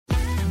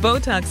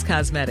Botox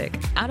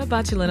Cosmetic, out of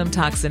botulinum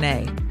toxin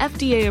A,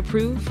 FDA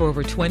approved for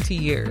over 20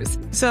 years.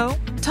 So,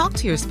 talk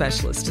to your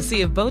specialist to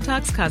see if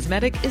Botox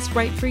Cosmetic is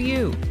right for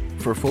you.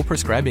 For full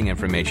prescribing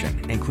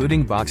information,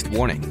 including boxed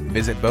warning,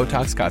 visit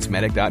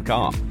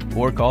BotoxCosmetic.com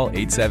or call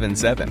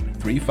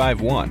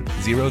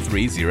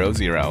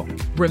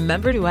 877-351-0300.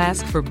 Remember to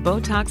ask for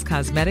Botox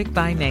Cosmetic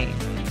by name.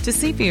 To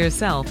see for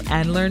yourself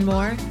and learn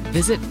more,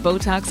 visit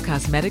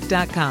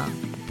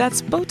BotoxCosmetic.com.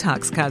 That's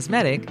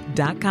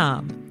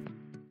BotoxCosmetic.com.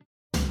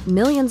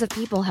 Millions of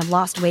people have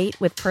lost weight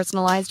with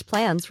personalized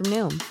plans from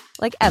Noom.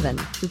 Like Evan,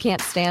 who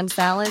can't stand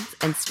salads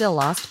and still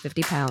lost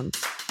 50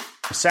 pounds.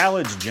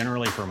 Salads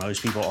generally for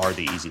most people are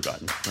the easy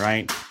button,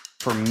 right?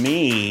 For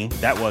me,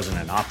 that wasn't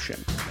an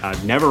option. I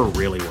never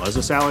really was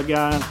a salad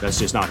guy. That's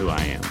just not who I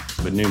am.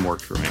 But Noom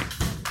worked for me.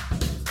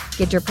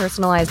 Get your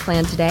personalized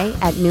plan today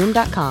at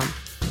Noom.com.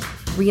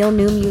 Real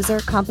Noom user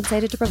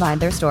compensated to provide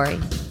their story.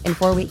 In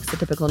 4 weeks, the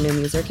typical Noom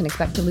user can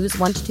expect to lose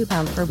 1 to 2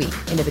 pounds per week.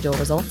 Individual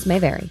results may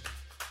vary.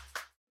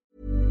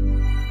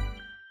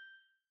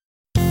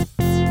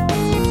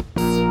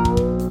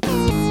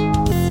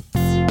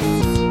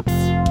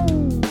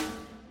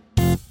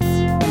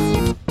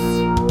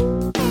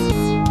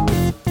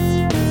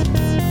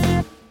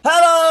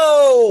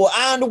 Hello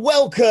and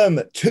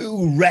welcome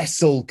to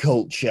Wrestle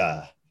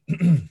Culture.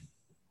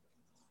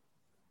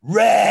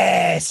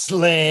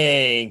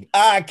 Wrestling.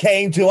 I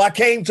came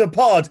to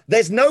pod.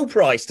 There's no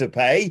price to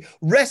pay.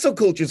 Wrestle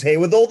Culture's here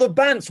with all the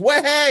bants.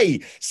 Well,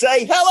 hey,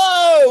 say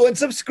hello and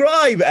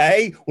subscribe,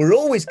 eh? We're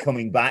always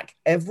coming back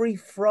every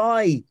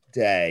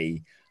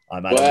Friday.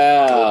 I'm Adam.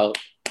 Wow.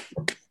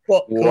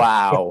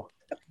 Wow.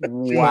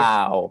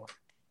 Wow.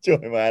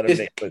 Join my Adam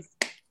Nicholas.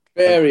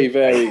 Very,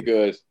 very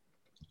good.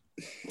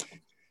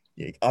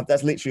 Yeah,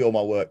 that's literally all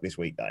my work this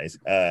week, that is.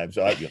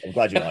 So I'm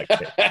glad you liked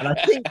it. And I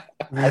think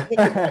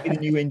it might be the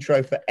new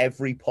intro for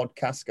every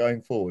podcast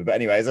going forward. But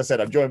anyway, as I said,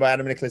 I'm joined by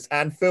Adam Nicholas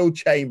and Phil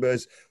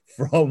Chambers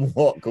from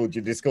What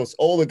Culture, discuss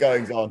all the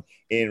goings on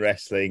in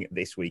wrestling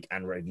this week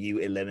and review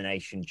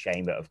Elimination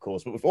Chamber, of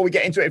course. But before we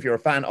get into it, if you're a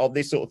fan of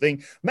this sort of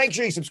thing, make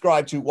sure you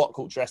subscribe to What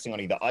Culture Wrestling on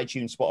either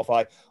iTunes,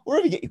 Spotify,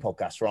 wherever you get your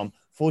podcasts from,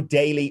 for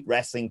daily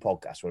wrestling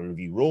podcasts where we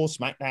review Raw,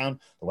 SmackDown,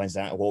 the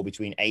Wednesday Night War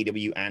between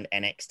AW and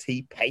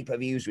NXT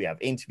pay-per-views. We have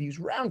interviews,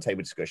 roundtable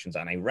discussions,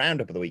 and a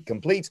roundup of the week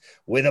complete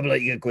with a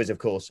bloody good quiz, of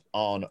course,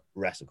 on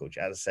Wrestle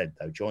Culture. As I said,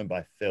 though, joined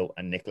by Phil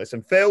and Nicholas.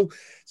 And Phil,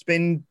 it's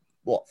been,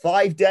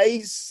 5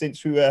 days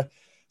since we were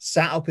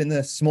sat up in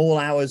the small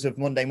hours of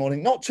Monday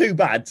morning. Not too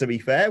bad, to be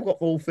fair. We got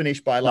all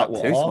finished by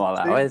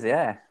hours,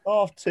 yeah.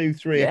 2:30,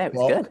 3 yeah,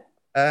 o'clock. It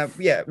was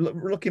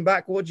good. Looking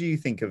back, what do you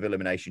think of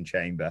Elimination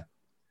Chamber?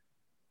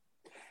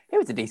 It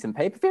was a decent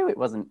pay-per-view.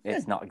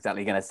 It's not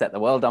exactly going to set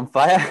the world on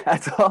fire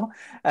at all.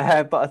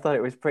 But I thought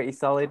it was pretty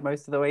solid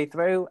most of the way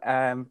through.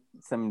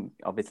 Some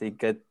obviously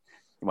good,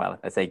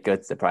 I say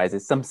good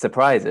surprises. Some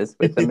surprises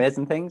with the Miz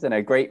and things, and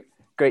a great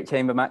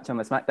chamber match on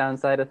the SmackDown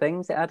side of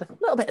things. It had a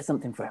little bit of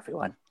something for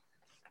everyone.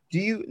 Do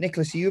you,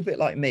 Nicholas, are you a bit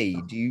like me?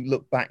 Do you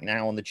look back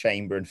now on the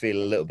chamber and feel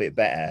a little bit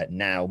better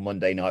now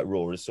Monday Night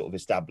Raw has sort of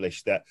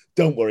established that,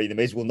 don't worry, the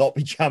Miz will not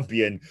be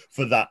champion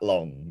for that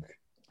long?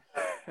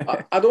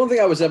 I don't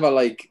think I was ever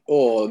like,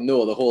 oh,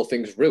 no, the whole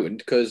thing's ruined,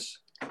 because,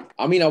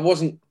 I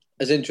wasn't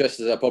as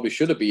interested as I probably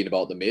should have been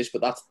about the Miz,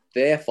 but that's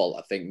their fault,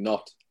 I think,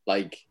 not,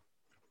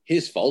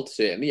 his fault,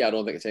 certainly. I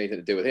don't think it's anything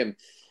to do with him.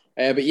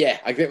 But yeah,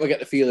 I think we'll get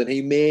the feeling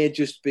he may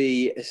just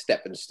be a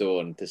stepping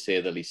stone, to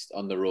say the least,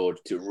 on the road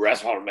to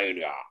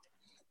WrestleMania.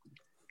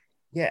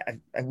 Yeah,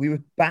 we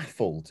were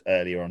baffled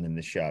earlier on in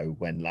the show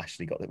when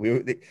Lashley got that.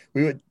 We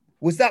were.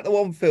 Was that the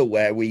one, Phil,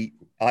 where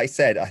I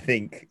said, I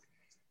think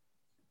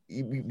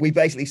we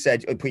basically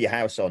said, oh, put your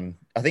house on.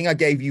 I think I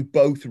gave you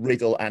both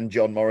Riddle and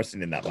John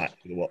Morrison in that match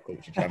for the What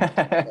Culture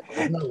Championship.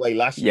 There's no way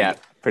Lashley. Yeah,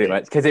 pretty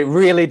much, because it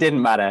really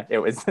didn't matter. It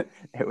was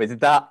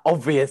that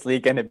obviously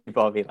going to be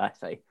Bobby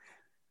Lashley.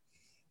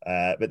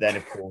 But then,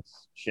 of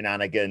course,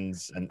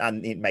 shenanigans,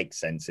 and it makes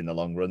sense in the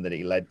long run that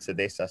it led to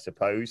this, I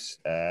suppose.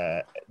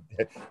 The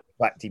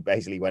fact he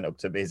basically went up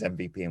to his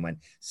MVP and went,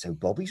 so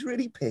Bobby's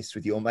really pissed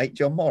with your mate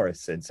John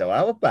Morrison. So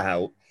how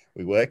about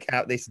we work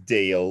out this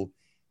deal?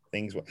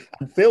 And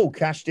Phil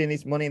cashed in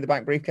his Money in the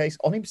Bank briefcase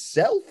on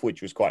himself,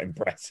 which was quite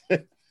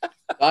impressive.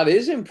 That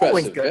is impressive.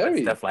 Always good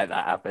when stuff like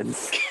that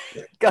happens.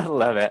 Gotta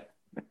love it.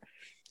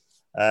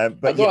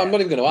 But I'm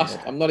not even going to ask.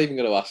 I'm not even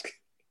going to ask.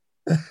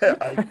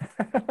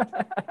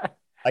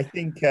 I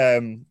think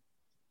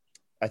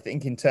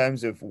in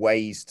terms of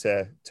ways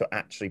to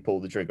actually pull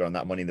the trigger on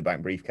that Money in the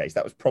Bank briefcase,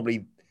 that was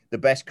probably the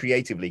best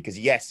creatively, because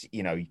yes,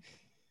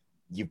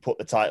 you've put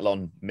the title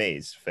on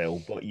Miz,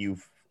 Phil, but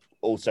you've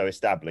also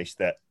established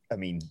that,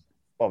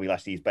 Bobby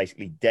Lashley is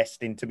basically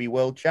destined to be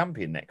world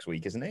champion next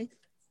week, isn't he?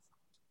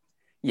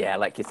 Yeah,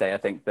 like you say, I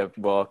think the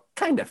war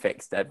kind of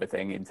fixed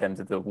everything in terms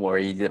of the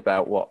worries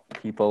about what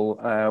people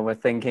were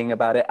thinking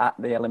about it at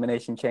the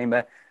Elimination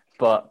Chamber.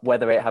 But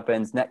whether it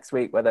happens next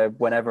week,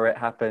 whenever it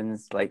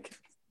happens,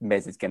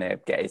 Miz is going to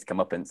get his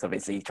comeuppance.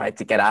 Obviously, he tried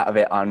to get out of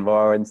it on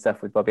Raw and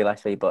stuff with Bobby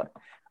Lashley, but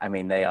I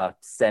mean, they are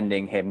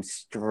sending him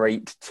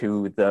straight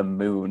to the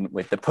moon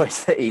with the push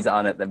that he's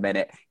on at the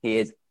minute. He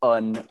is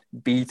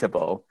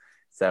unbeatable.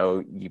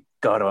 So you've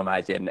got to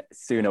imagine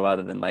sooner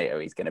rather than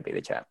later, he's going to be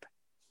the champ.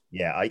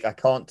 Yeah, I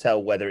can't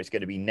tell whether it's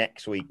going to be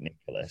next week,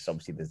 Nicholas.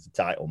 Obviously, there's a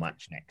title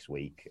match next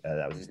week.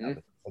 That was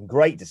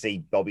great to see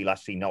Bobby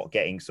Lashley not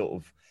getting sort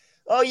of,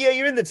 oh, yeah,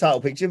 you're in the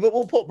title picture, but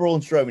we'll put Braun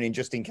Strowman in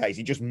just in case.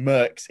 He just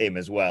murks him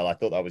as well. I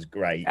thought that was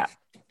great.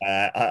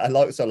 Yeah. I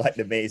also like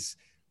The Miz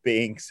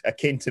being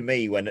akin to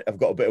me when I've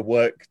got a bit of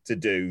work to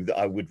do that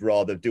I would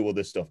rather do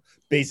other stuff.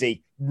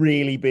 Busy,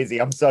 really busy.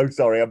 I'm so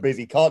sorry. I'm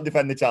busy. Can't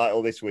defend the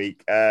title this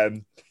week.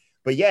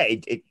 But yeah,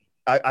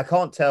 I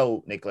can't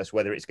tell, Nicholas,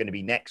 whether it's going to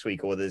be next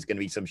week or whether there's going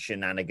to be some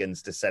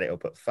shenanigans to set it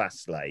up at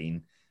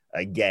Fastlane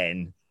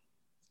again.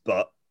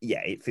 But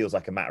yeah, it feels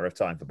like a matter of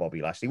time for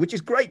Bobby Lashley, which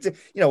is great to,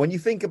 when you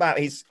think about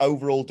his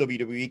overall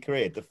WWE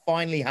career, to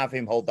finally have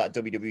him hold that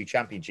WWE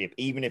championship,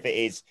 even if it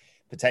is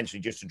potentially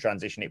just to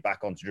transition it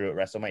back onto Drew at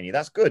WrestleMania.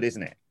 That's good,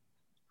 isn't it?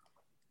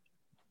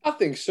 I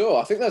think so.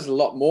 I think there's a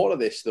lot more to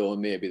this, though,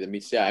 maybe, than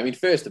meets the eye. I mean,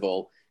 first of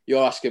all,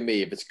 you're asking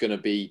me if it's going to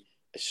be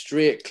a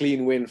straight,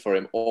 clean win for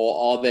him,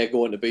 or are there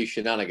going to be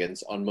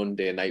shenanigans on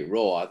Monday Night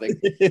Raw? I think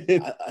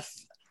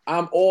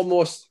I'm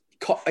almost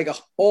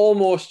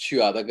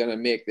sure they're going to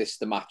make this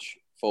the match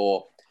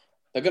for.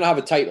 They're going to have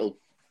a title,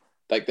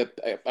 like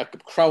a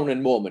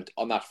crowning moment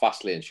on that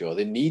Fastlane show.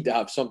 They need to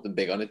have something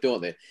big on it,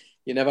 don't they?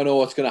 You never know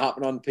what's going to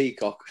happen on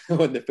Peacock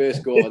when they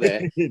first go over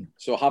there.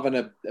 So having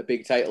a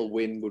big title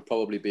win would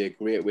probably be a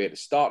great way to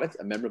start it,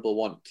 a memorable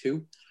one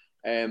too.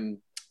 And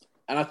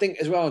I think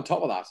as well on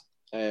top of that,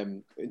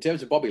 in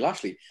terms of Bobby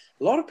Lashley,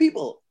 a lot of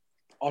people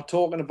are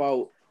talking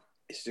about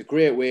it's a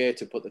great way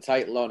to put the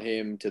title on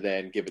him to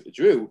then give it to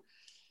Drew.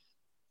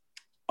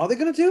 Are they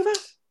going to do that?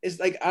 It's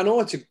like, I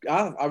know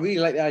I really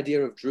like the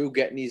idea of Drew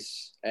getting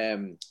his,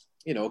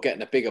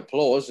 getting a big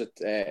applause at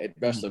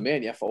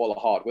WrestleMania for all the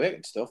hard work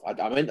and stuff.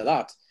 I'm into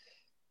that.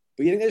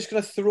 But you think they're just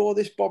going to throw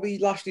this Bobby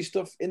Lashley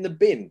stuff in the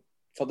bin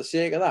for the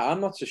sake of that?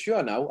 I'm not so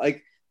sure now.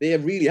 Like, they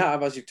really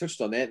have, as you've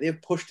touched on there,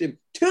 they've pushed him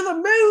to the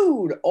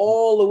moon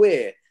all the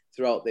way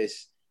throughout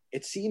this.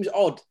 It seems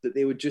odd that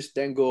they would just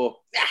then go,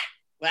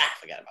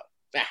 forget about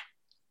it.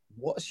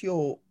 What's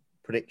your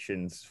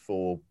predictions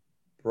for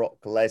Brock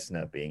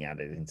Lesnar being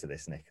added into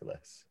this,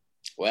 Nicholas?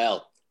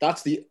 Well,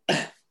 that's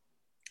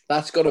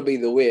got to be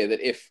the way that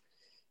if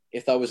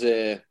there's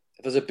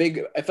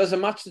a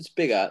match that's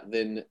bigger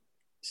than,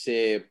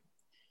 say,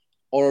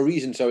 or a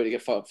reason, to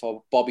get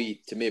for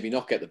Bobby to maybe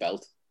not get the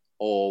belt,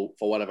 or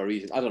for whatever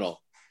reason, I don't know.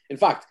 In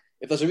fact,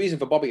 if there's a reason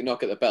for Bobby to not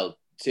get the belt,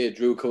 say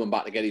Drew coming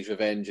back to get his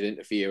revenge and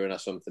interfering or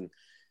something,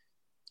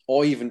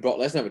 or even Brock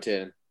Lesnar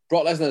returning.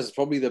 Brock Lesnar is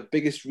probably the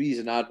biggest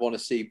reason I'd want to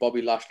see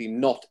Bobby Lashley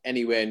not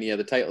anywhere near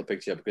the title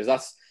picture, because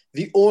that's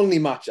the only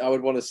match I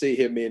would want to see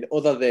him in,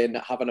 other than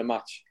having a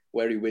match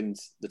where he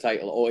wins the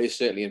title or is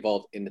certainly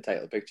involved in the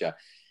title picture.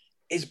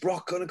 Is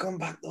Brock going to come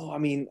back though? I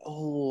mean,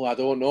 I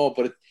don't know.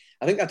 But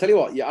I think, I'll tell you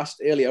what, you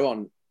asked earlier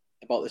on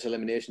about this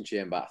Elimination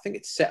Chamber. I think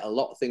it set a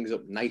lot of things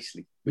up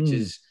nicely, which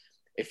is,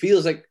 it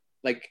feels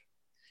like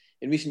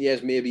in recent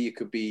years, maybe you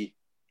could be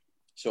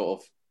sort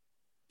of,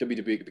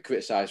 WWE could be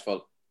criticised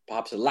for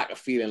perhaps a lack of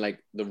feeling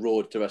like the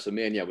road to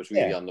WrestleMania was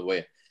really on the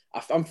way.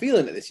 I'm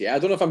feeling it this year. I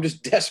don't know if I'm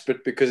just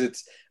desperate because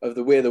it's of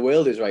the way the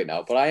world is right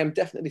now, but I am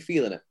definitely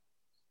feeling it.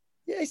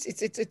 Yeah,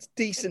 it's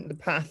decent, the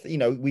path.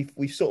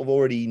 We've sort of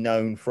already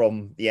known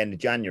from the end of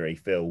January,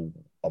 Phil,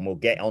 and we'll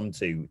get on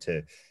to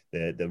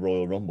the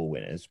Royal Rumble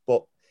winners.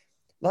 But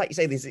like you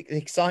say, there's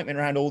excitement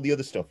around all the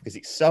other stuff because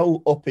it's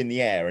so up in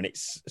the air and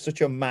it's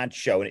such a mad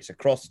show and it's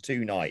across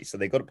 2 nights. So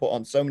they've got to put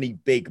on so many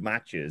big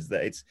matches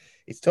that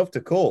it's tough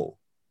to call.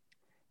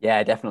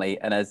 Yeah, definitely.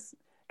 And as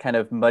kind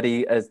of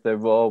muddy as the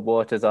Raw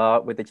waters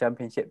are with the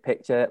championship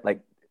picture,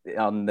 like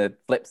on the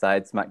flip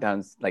side,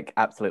 SmackDown's like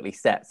absolutely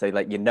set. So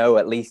like,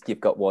 at least you've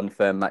got one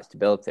firm match to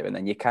build to, and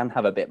then you can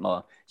have a bit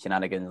more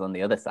shenanigans on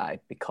the other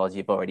side because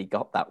you've already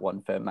got that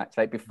one firm match.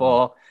 Like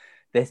before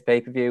this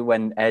pay-per-view,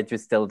 when Edge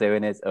was still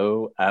doing his,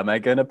 am I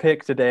going to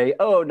pick today?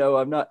 Oh, no,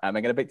 I'm not. Am I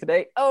going to pick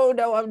today? Oh,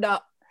 no, I'm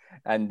not.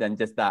 And then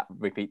just that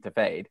repeat to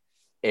fade.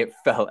 It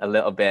felt a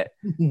little bit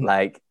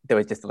like there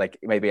was just like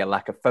maybe a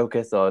lack of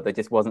focus, or there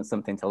just wasn't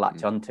something to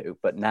latch onto.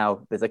 But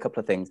now there's a couple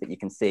of things that you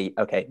can see.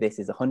 Okay, this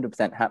is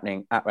 100%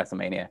 happening at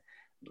WrestleMania.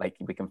 Like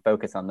we can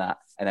focus on that,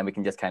 and then we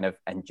can just kind of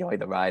enjoy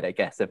the ride, I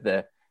guess, of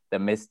the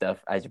Miz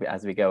stuff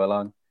as we go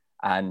along.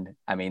 And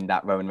I mean,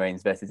 that Roman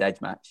Reigns versus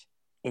Edge match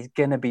is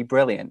gonna be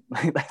brilliant.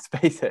 Like, let's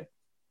face it.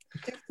 I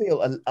do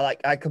feel like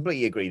I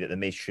completely agree that the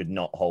Miz should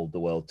not hold the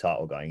world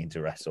title going into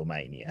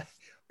WrestleMania.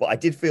 But I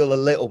did feel a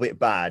little bit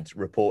bad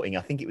reporting.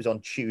 I think it was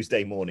on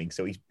Tuesday morning.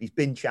 So he's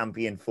been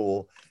champion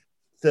for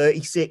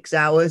 36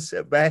 hours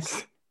at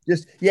best.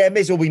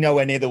 Miz will be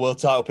nowhere near the world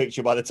title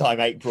picture by the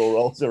time April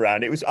rolls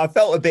around. I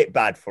felt a bit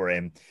bad for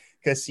him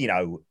because,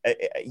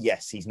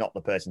 yes, he's not the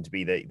person to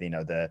be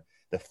the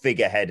the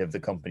figurehead of the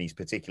companies,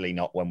 particularly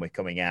not when we're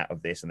coming out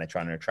of this and they're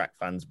trying to attract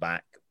fans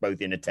back,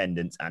 both in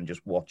attendance and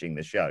just watching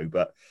the show.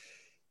 But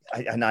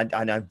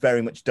I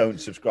very much don't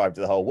subscribe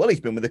to the whole, well, he's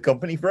been with the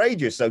company for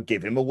ages, so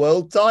give him a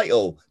world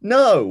title.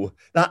 No,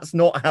 that's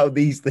not how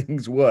these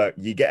things work.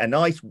 You get a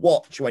nice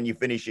watch when you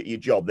finish at your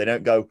job. They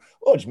don't go,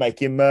 oh, just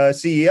make him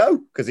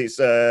CEO because it's,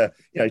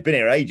 he's been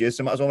here ages,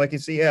 so might as well make him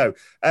CEO.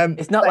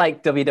 It's not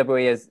like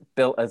WWE has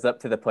built us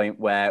up to the point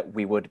where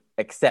we would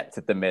accept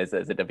The Miz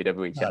as a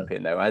WWE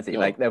champion, though, has he?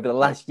 Like, over the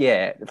last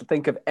year,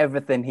 think of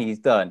everything he's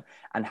done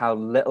and how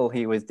little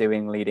he was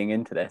doing leading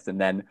into this.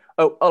 And then,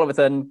 all of a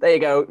sudden, there you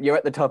go, you're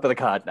at the top of the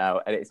card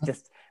now. And it's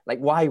just like,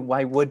 why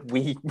would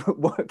we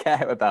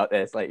care about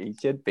this? Like, he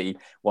should be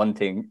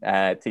wanting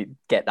to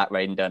get that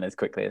reign done as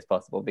quickly as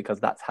possible because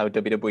that's how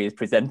WWE has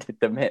presented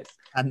The Miz.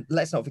 And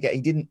let's not forget,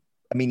 he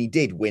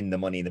did win the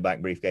Money in the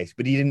Bank briefcase,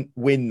 but he didn't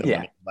win the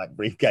Money in the Bank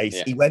briefcase.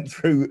 Yeah. He went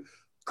through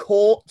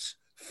court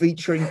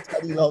featuring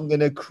Teddy Long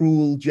and a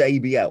cruel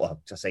JBL.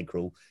 Well, I say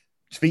cruel,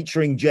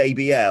 featuring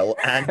JBL.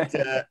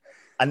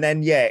 And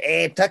then,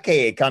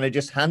 Take kind of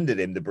just handed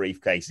him the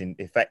briefcase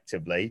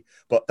effectively.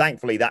 But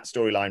thankfully, that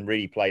storyline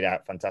really played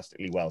out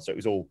fantastically well. So it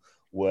was all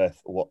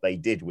worth what they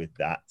did with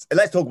that.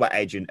 Let's talk about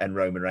Edge and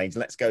Roman Reigns.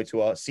 Let's go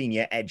to our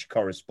senior Edge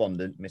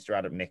correspondent, Mr.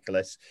 Adam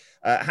Nicholas.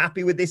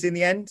 Happy with this in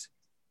the end?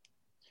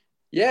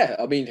 Yeah,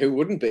 I mean, who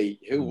wouldn't be?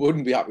 Who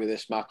wouldn't be happy with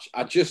this match?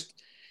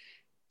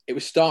 It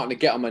was starting to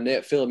get on my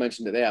nerves. Phil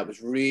mentioned it there. It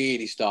was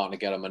really starting to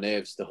get on my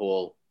nerves,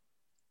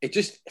 it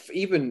just,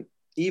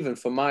 even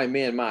for my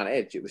main man,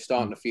 Edge, it was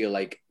starting to feel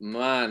like,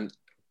 man,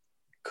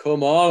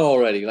 come on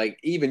already. Like,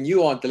 even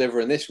you aren't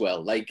delivering this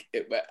well. Like,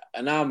 you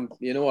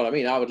know what I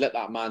mean? I would let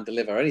that man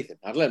deliver anything.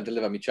 I'd let him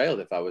deliver my child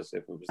if it was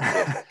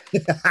the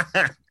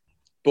case.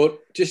 But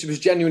just, it was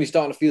genuinely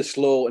starting to feel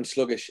slow and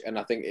sluggish. And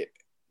I think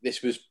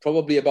this was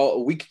probably about a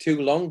week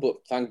too long, but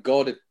thank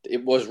God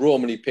it was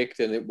Roman he picked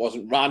and it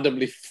wasn't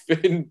randomly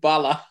Finn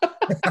Balor.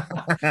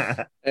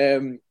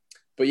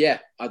 But yeah,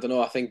 I don't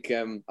know. I think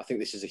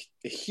this is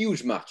a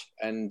huge match.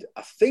 And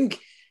I think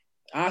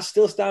I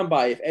still stand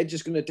by, if Edge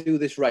is going to do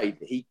this right,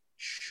 he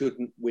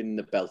shouldn't win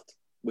the belt,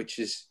 which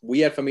is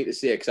weird for me to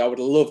say because I would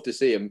love to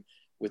see him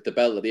with the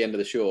belt at the end of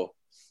the show.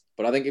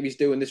 But I think if he's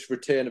doing this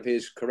return of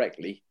his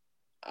correctly,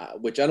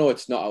 which I know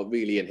it's not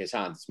really in his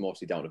hands, it's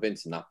mostly down to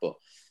Vince and that, but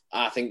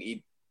I think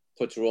he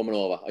puts Roman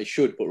over. I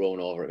should put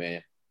Roman over at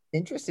Mania.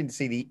 Interesting to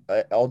see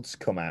the odds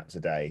come out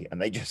today,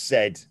 and they just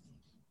said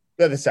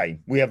they're the same.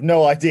 We have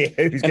no idea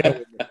who's going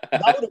to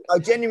win. I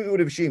genuinely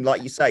would have assumed,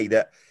 like you say,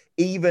 that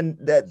even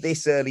at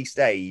this early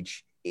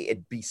stage,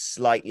 it'd be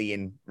slightly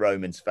in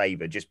Roman's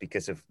favour just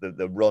because of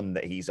the run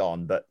that he's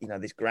on. But,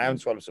 this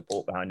groundswell of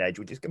support behind Edge,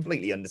 which is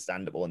completely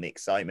understandable, and the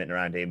excitement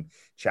around him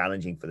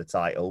challenging for the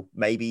title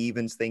maybe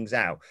evens things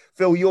out.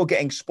 Phil, you're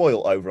getting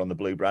spoiled over on the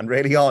Blue Brand,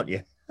 really, aren't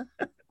you?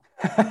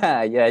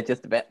 Yeah,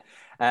 just a bit.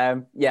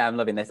 I'm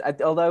loving this.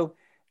 Although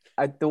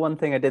the one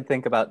thing I did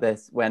think about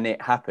this when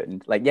it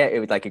happened, it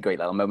was like a great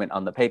little moment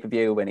on the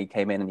pay-per-view when he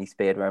came in and he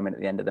speared Roman at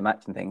the end of the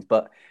match and things.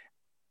 But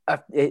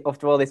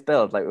after all this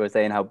build, like we were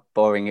saying, how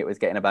boring it was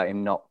getting about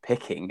him not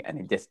picking, and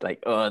he just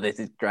this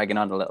is dragging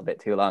on a little bit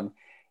too long.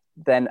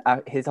 Then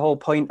his whole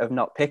point of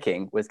not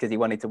picking was because he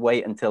wanted to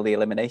wait until the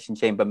Elimination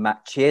Chamber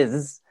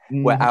matches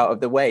were out of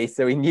the way,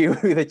 so he knew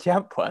who the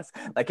champ was.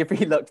 Like, if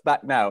he looked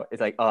back now, it's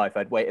like, if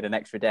I'd waited an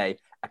extra day,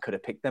 I could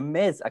have picked The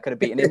Miz. I could have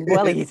beaten him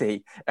well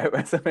easy at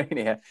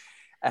WrestleMania.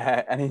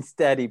 And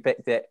instead, he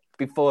picked it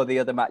before the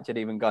other match had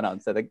even gone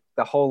on. So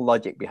the whole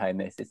logic behind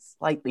this is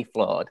slightly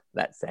flawed,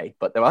 let's say.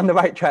 But they're on the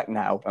right track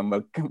now, and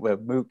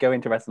we'll go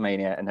into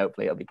WrestleMania, and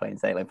hopefully it'll be plain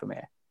sailing from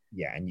here.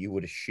 Yeah, and you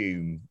would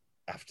assume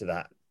after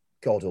that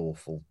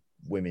god-awful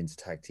women's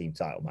tag team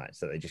title match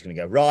that they're just going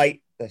to go,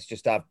 right, let's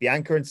just have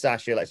Bianca and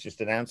Sasha, let's just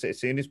announce it as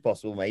soon as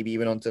possible, maybe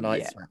even on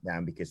tonight's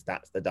SmackDown, because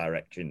that's the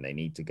direction they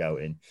need to go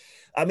in.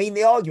 I mean,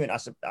 the argument,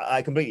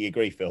 I completely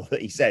agree, Phil,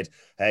 that he said,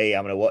 hey,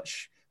 I'm going to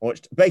watch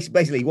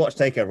basically he watched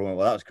Takeover and went,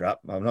 well, that was crap.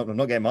 I'm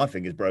not getting my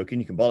fingers broken.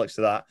 You can bollocks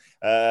to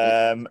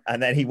that.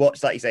 And then he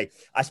watched that. He say,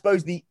 I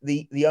suppose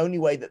the only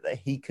way that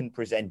he can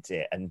present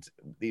it, and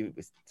the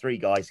three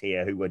guys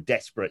here who were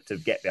desperate to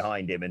get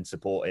behind him and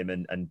support him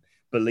and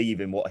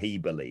believe in what he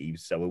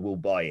believes, so we will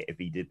buy it if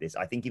he did this.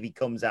 I think if he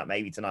comes out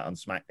maybe tonight on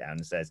SmackDown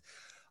and says,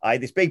 I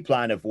had this big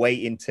plan of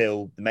waiting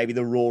till maybe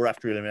the Raw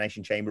after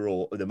Elimination Chamber,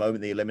 or the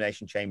moment the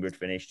Elimination Chamber had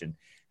finished and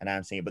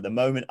announcing it. But the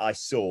moment I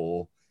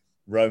saw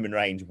Roman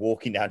Reigns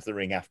walking down to the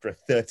ring after a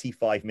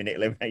 35-minute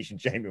Elimination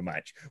Chamber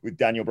match with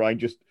Daniel Bryan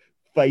just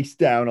face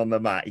down on the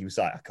mat, he was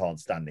like, I can't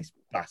stand this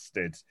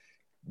bastard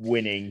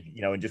winning,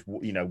 and just,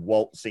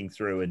 waltzing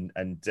through and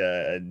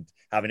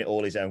having it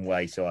all his own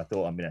way. So I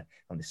thought I'm going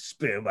to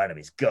spear him out of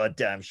his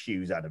goddamn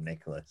shoes, Adam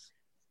Nicholas.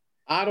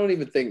 I don't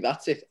even think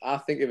that's it. I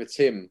think if it's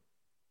him,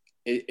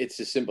 it's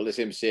as simple as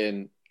him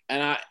saying,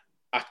 and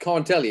I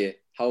can't tell you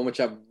how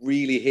much I've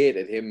really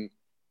hated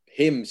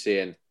him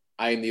saying,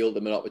 I'm the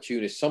ultimate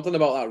opportunist. Something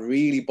about that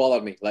really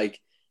bothered me. Like,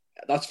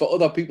 that's for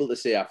other people to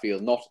say, I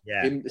feel, not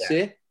him to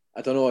say.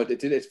 I don't know.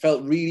 It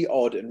felt really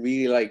odd and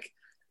really like,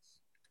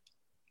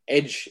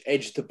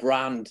 Edge the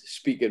brand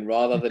speaking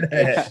rather than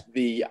Edge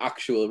the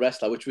actual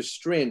wrestler, which was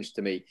strange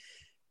to me.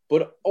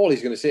 But all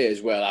he's going to say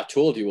is, well, I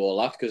told you all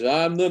that because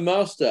I'm the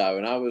master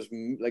and I was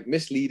like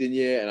misleading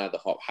you and I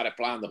had a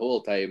plan the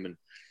whole time.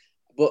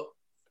 But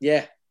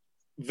yeah,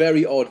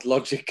 very odd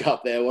logic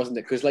gap there, wasn't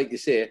it? Because like you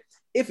say,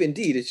 if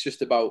indeed it's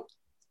just about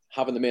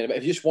having the main event,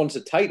 if he just wants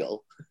a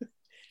title,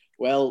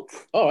 well,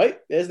 all right,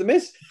 there's the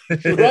Miz.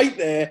 Right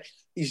there.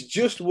 He's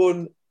just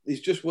won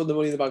the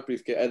Money in the Bank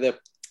briefcase. The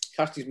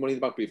cashed his Money in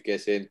the Bank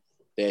briefcase in.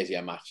 There's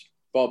your match.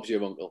 Bob's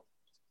your uncle.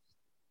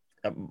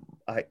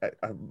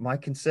 My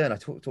concern, I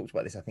talked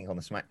about this, I think, on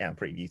the SmackDown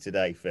preview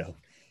today, Phil,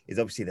 is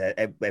obviously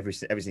that ever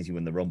since he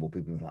won the Rumble,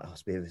 people were like, oh,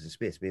 Spear versus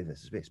Spear, Spear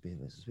versus Spear, Spear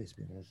versus Spear,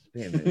 Spear versus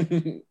Spear.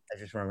 They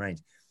just run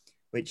Reigns,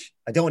 which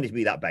I don't want it to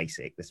be that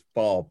basic. There's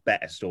far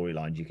better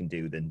storylines you can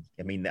do than,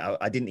 I mean,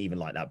 I didn't even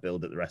like that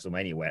build at the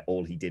WrestleMania where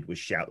all he did was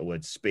shout the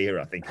word Spear,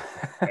 I think,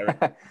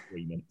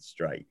 3 months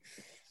straight.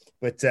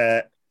 But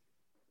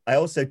I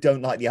also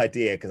don't like the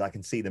idea, because I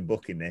can see them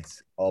booking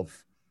this,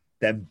 of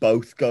them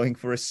both going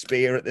for a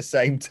spear at the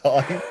same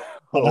time.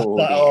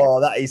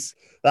 That is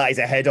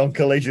a head-on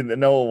collision that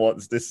no one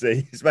wants to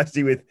see,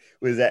 especially with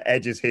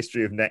Edge's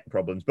history of neck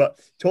problems. But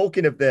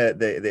talking of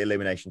the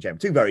Elimination Chamber,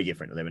 two very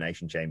different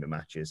Elimination Chamber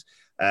matches,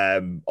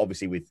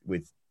 obviously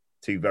with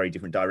two very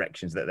different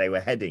directions that they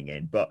were heading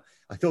in. But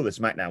I thought the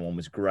SmackDown one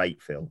was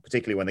great, Phil,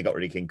 particularly when they got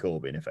rid of King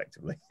Corbin,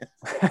 effectively.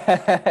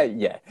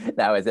 Yeah,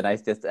 that was a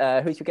nice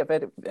who should get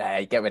rid of?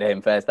 Get rid of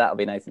him first. That'll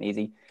be nice and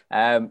easy.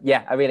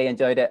 Yeah, I really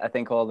enjoyed it. I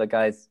think all the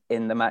guys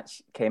in the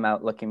match came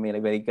out looking really,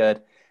 really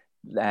good.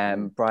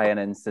 Brian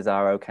and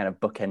Cesaro kind of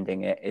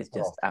bookending it is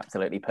just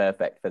absolutely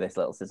perfect for this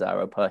little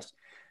Cesaro push.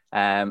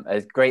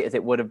 As great as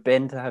it would have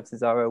been to have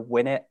Cesaro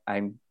win it,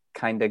 I'm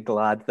kind of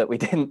glad that we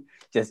didn't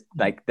just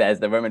like, there's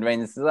the Roman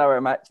Reigns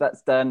Cesaro match,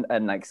 that's done,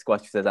 and like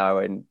squash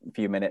Cesaro in a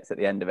few minutes at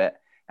the end of it.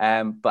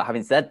 But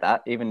having said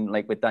that, even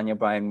like with Daniel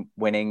Bryan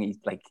winning, he's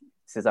like,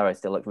 Cesaro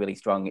still looked really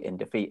strong in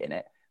defeating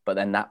it. But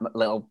then that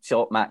little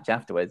short match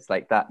afterwards,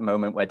 like that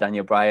moment where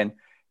Daniel Bryan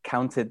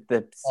countered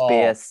the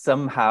spear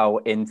somehow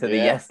into the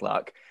yes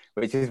lock,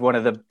 which is one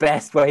of the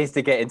best ways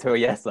to get into a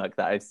yes lock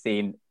that I've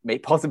seen,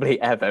 possibly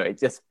ever. It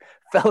just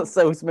felt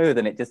so smooth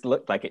and it just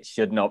looked like it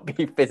should not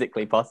be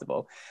physically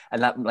possible.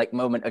 And that like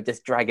moment of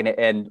just dragging it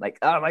in, like,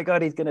 oh my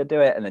God, he's going to do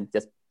it. And then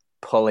just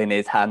pulling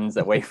his hands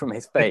away from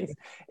his face.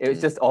 It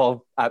was just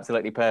all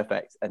absolutely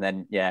perfect. And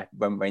then, yeah,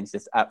 Roman Reigns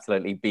just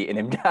absolutely beating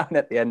him down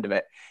at the end of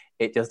it.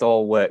 It just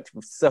all worked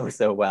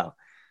so well.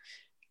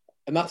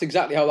 And that's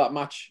exactly how that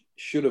match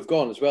should have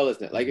gone as well,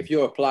 isn't it? Like if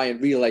you're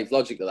applying real life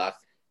logic to that,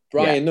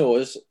 Brian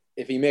knows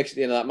if he makes it to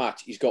the end of that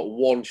match, he's got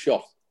one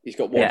shot. He's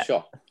got one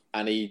shot,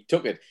 and he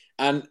took it.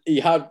 And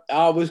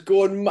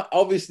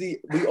obviously,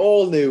 we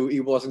all knew he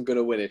wasn't going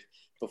to win it.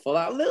 But for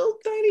that little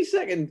tiny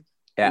second,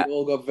 we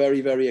all got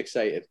very, very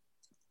excited.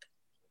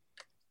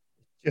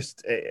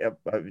 Just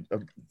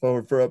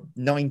for a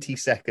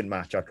 90-second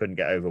match, I couldn't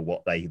get over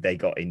what they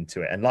got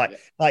into it. And like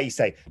you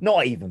say,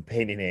 not even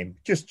pinning him,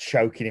 just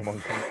choking him on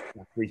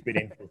after he's been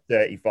in for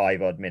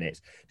 35 odd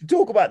minutes. To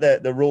talk about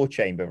the Raw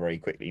Chamber very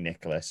quickly,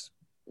 Nicholas.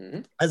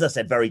 Mm-hmm. As I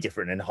said, very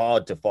different and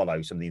hard to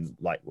follow something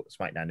like what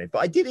SmackDown did. But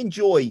I did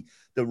enjoy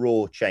the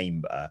Raw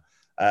Chamber,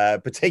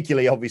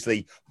 particularly,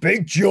 obviously,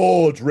 Big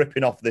George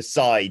ripping off the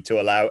side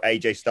to allow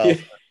AJ Styles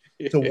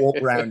to walk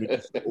around and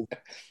just sort of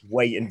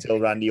wait until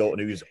Randy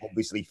Orton, who's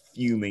obviously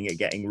fuming at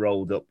getting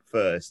rolled up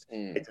first,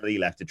 until he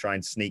left to try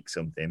and sneak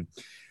something.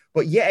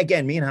 But yet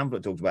again, me and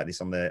Hamlet talked about this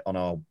on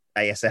our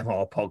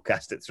ASMR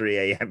podcast at 3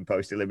 a.m.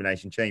 post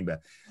Elimination Chamber.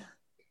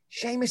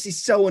 Sheamus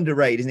is so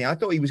underrated, isn't he? I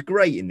thought he was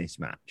great in this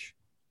match.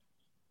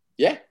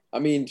 Yeah, I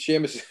mean,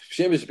 Sheamus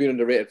has been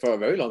underrated for a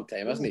very long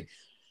time, hasn't he?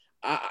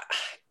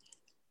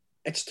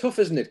 It's tough,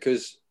 isn't it?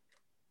 Because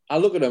I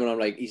look at him and I'm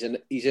like, he's an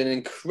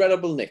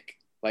incredible nick.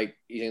 Like,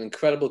 he's in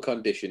incredible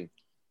condition.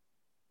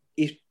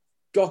 He's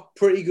got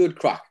pretty good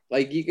crack.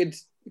 Like, you could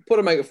put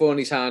a microphone in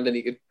his hand and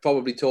he could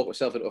probably talk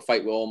himself into a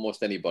fight with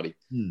almost anybody.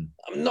 I'm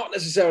not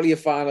necessarily a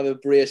fan of the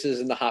braces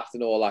and the hat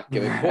and all that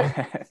gimmick,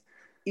 but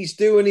he's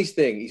doing his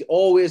thing. He's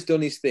always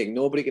done his thing.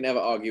 Nobody can ever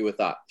argue with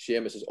that.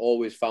 Sheamus has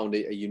always found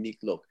a unique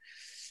look.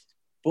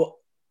 But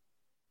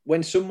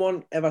when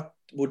someone ever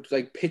would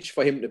like pitch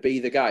for him to be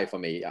the guy for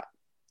me,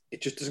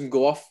 it just doesn't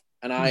go off.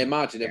 And I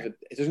imagine if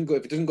it doesn't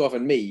go off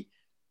on me,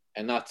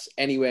 and that's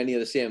anywhere near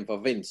the same for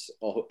Vince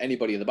or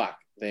anybody in the back,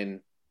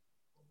 then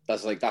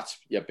that's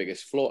your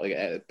biggest flaw,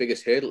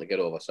 biggest hurdle to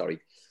get over. Sorry,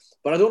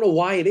 but I don't know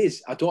why it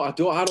is. I don't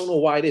know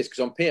why it is,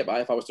 because on paper,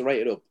 if I was to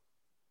write it up,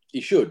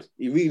 he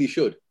really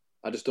should.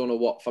 I just don't know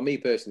what. For me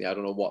personally, I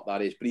don't know what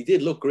that is. But he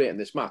did look great in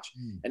this match,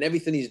 and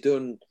everything he's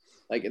done,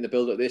 like in the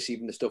build of this,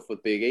 even the stuff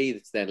with Big E,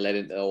 that's then led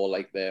into all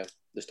like the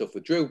stuff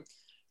with Drew.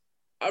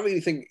 I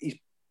really think he's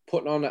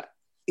putting on.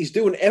 He's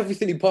doing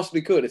everything he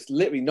possibly could. It's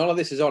literally none of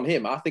this is on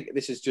him. I think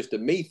this is just a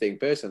me thing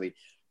personally.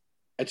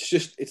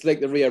 It's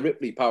like the Rhea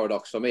Ripley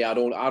paradox for me. I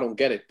don't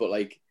get it, but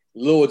like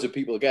loads of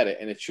people get it,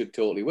 and it should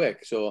totally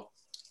work. So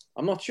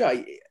I'm not sure.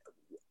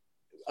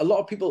 A lot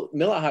of people,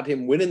 Miller had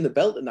him winning the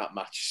belt in that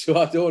match, so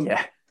I don't.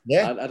 Yeah.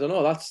 Yeah. I don't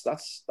know.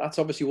 That's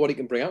obviously what he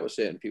can bring out with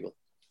certain people.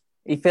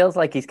 He feels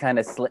like he's kind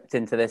of slipped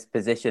into this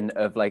position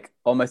of like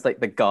almost like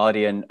the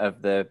guardian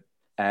of the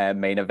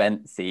main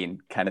event scene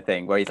kind of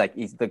thing, where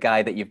he's the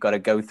guy that you've got to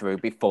go through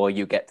before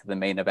you get to the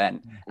main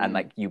event, and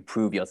like you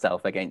prove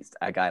yourself against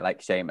a guy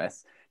like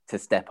Sheamus to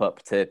step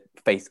up to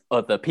face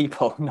other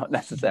people, not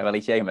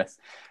necessarily Sheamus,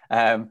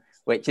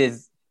 which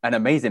is an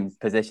amazing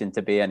position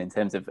to be in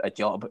terms of a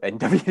job in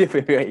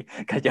WWE,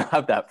 because you'll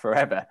have that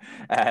forever.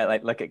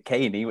 Like look at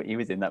Kane, he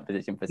was in that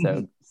position for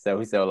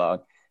so long.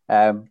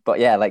 But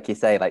yeah, like you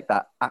say, like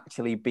that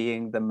actually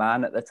being the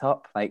man at the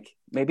top, like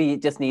maybe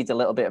it just needs a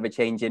little bit of a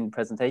change in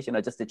presentation,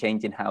 or just a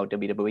change in how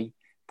WWE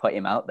put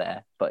him out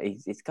there. But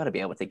he's got to be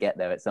able to get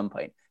there at some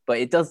point. But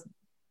it does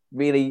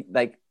really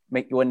like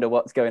make you wonder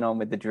what's going on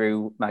with the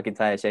Drew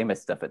McIntyre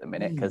Sheamus stuff at the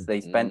minute, because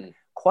they spent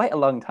quite a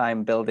long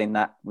time building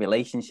that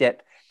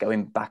relationship,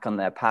 going back on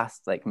their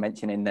past, like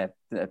mentioning the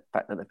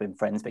fact that they've been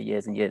friends for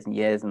years and years and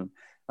years, and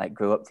like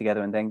grew up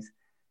together and things.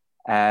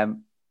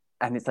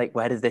 And it's like,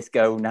 where does this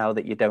go now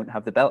that you don't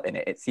have the belt in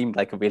it? It seemed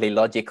like a really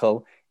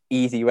logical,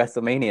 easy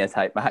WrestleMania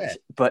type match.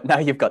 But now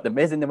you've got The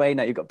Miz in the way.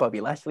 Now you've got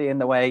Bobby Lashley in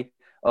the way.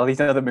 All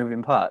these other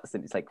moving parts.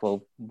 And it's like,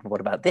 well,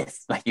 what about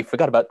this? Like, you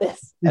forgot about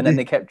this. And then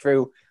they kept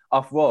Drew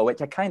off Raw,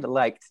 which I kind of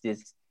liked, to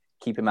just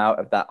keep him out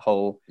of that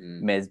whole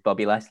Miz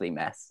Bobby Lashley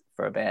mess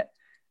for a bit.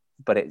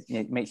 But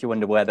it makes you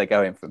wonder where they're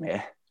going from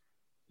here.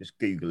 Just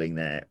Googling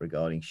there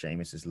regarding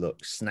Sheamus's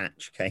look.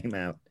 Snatch came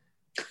out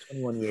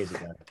 21 years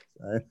ago.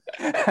 So.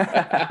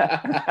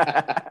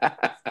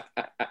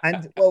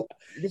 And well,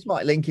 this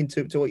might link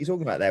into what you're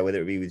talking about there,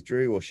 whether it be with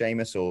Drew or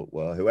Sheamus or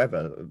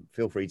whoever.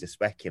 Feel free to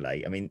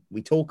speculate. I mean,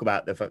 we talk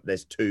about the fact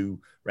there's 2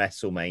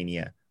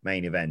 WrestleMania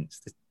main events.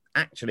 There's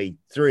actually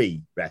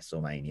 3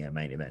 WrestleMania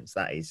main events.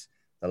 That is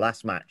the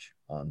last match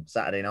on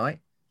Saturday night,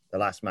 the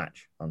last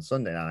match on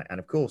Sunday night, and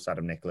of course,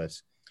 Adam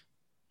Nicholas,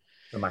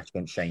 the match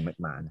against Shane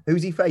McMahon.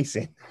 Who's he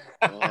facing?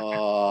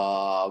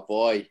 Oh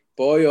boy,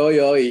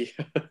 oi.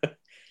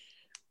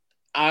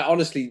 I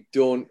honestly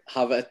don't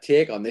have a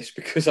take on this,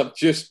 because I've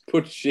just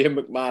put Shane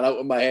McMahon out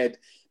of my head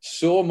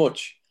so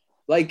much.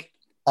 Like,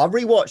 I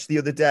rewatched the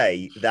other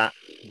day that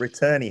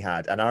return he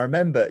had, and I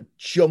remember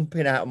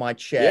jumping out of my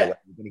chair when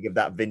we were going to give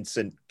that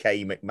Vincent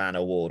K. McMahon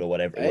award or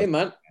whatever it was. Hey,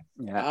 man,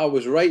 I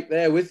was right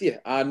there with you.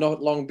 I had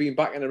not long been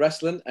back in the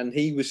wrestling, and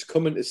he was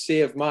coming to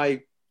save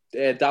my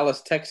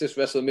Dallas, Texas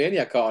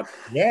WrestleMania card.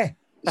 Yeah.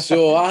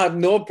 So I had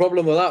no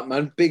problem with that,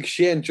 man. Big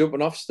Shane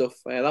jumping off stuff.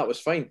 That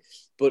was fine.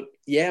 But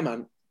yeah,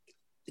 man.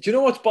 Do you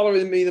know what's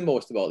bothering me the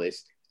most about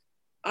this?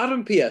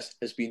 Adam Pearce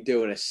has been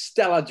doing a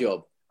stellar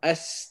job.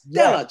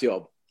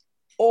 Job.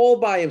 All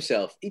by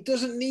himself. He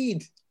doesn't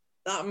need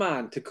that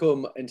man to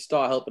come and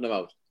start helping him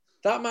out.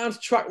 That man's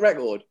track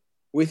record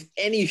with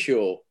any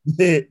show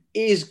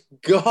is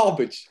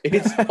garbage.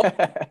 It's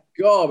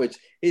garbage.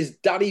 His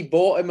daddy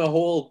bought him a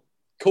whole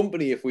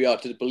company, if we are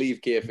to believe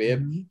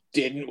kayfabe.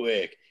 Didn't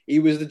work. He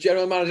was the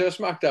general manager of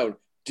SmackDown.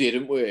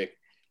 Didn't work.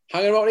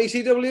 Hanging around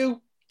ECW.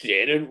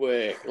 Didn't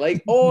work.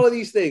 Like, all of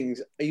these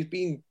things, he's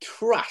been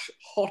trash,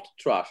 hot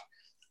trash.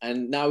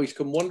 And now he's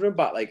come wandering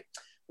back like,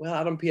 well,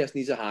 Adam Pearce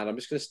needs a hand. I'm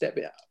just going to step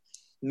it out.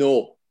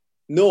 No,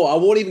 I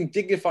won't even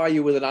dignify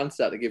you with an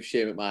answer to give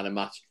Shane McMahon a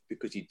match,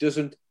 because he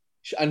doesn't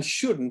and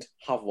shouldn't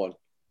have one.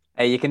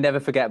 Hey, you can never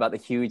forget about the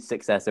huge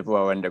success of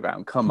Raw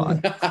Underground. Come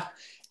on.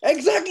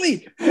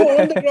 Exactly. Raw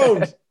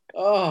Underground.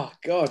 Oh,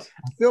 God.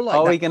 I feel like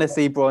Are we going to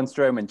see Braun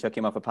Strowman chuck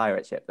him off a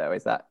pirate ship, though?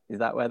 Is that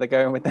where they're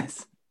going with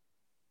this?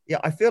 Yeah,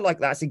 I feel like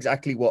that's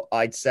exactly what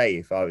I'd say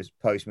if I was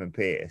Postman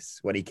Pearce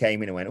when he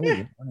came in and went, "Oh,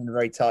 you're running a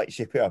very tight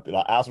ship here." I'd be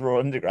like, "How's Raw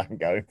Underground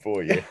going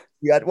for you?"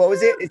 You had, what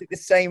was it? Is it the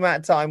same amount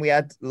of time we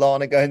had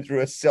Lana going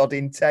through a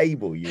sodding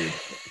table?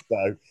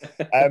 But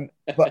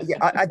yeah,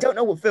 I don't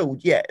know what Phil.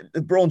 Yeah,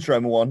 the Braun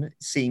Strowman one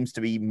seems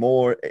to be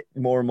more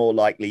and more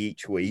likely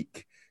each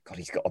week. God,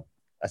 he's got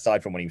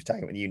aside from when he was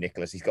taking it with you,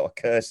 Nicholas, he's got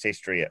a cursed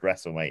history at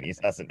WrestleMania,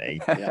 hasn't he?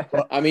 Yeah.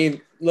 But, I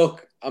mean,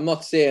 look, I'm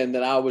not saying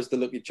that I was the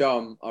lucky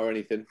charm or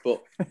anything,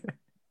 but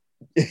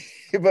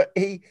but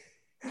he,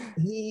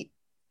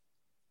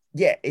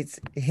 yeah, it's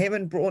him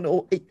and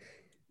Braun.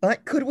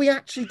 Like, could we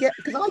actually get?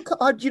 Because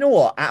do you know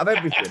what? Out of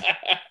everything,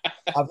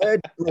 I've heard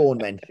Braun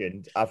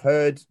mentioned, I've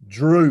heard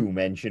Drew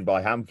mentioned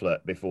by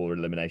Hamflet before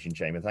Elimination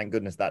Chamber. Thank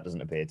goodness that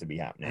doesn't appear to be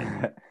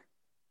happening.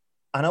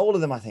 And all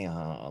of them, I think,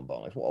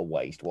 what a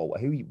waste.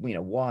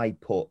 Why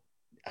put?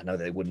 I know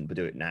they wouldn't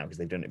do it now because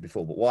they've done it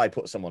before, but why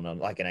put someone on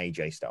like an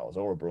AJ Styles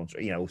or a Braun?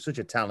 Such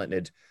a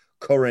talented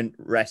current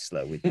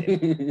wrestler with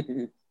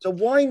him. So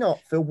why not,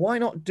 Phil? Why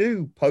not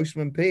do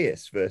Postman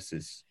Pearce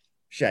versus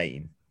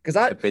Shane? Because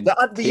I'd be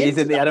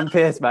in the Adam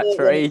Pearce match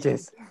for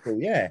ages.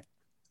 Yeah.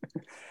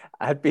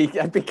 I'd be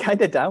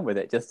kind of down with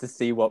it just to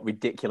see what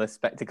ridiculous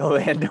spectacle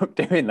they end up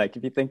doing. Like,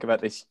 if you think about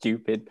the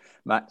stupid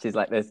matches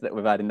like this that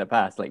we've had in the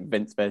past, like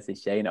Vince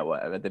versus Shane or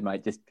whatever, they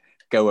might just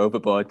go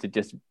overboard to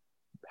just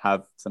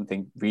have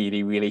something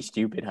really, really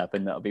stupid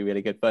happen. That'll be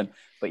really good fun.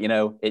 But, you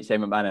know, it's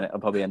Shane McMahon, and it'll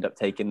probably end up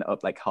taking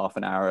up like half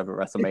an hour of a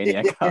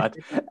WrestleMania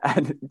card.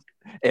 And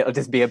it'll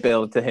just be a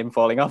build to him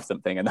falling off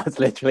something. And that's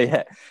literally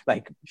it.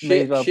 Like,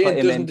 Shane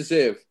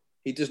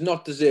he does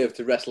not deserve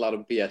to wrestle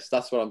Adam Pearce.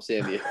 That's what I'm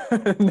saying to you.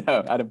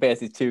 No, Adam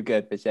Pearce is too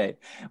good for Shane.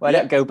 Why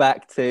don't go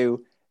back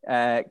to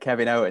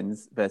Kevin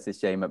Owens versus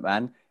Shane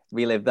McMahon?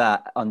 Relive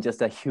that on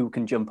just a who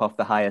can jump off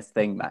the highest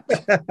thing match.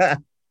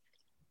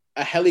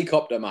 A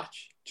helicopter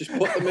match. Just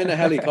put them in a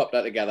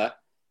helicopter together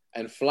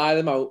and fly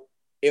them out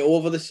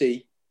over the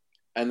sea,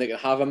 and they can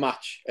have a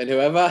match. And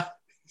whoever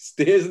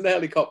stays in the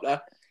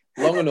helicopter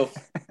long enough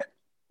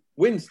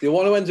wins. The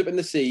one who ends up in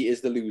the sea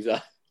is the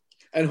loser.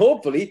 And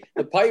hopefully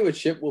the pirate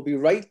ship will be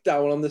right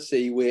down on the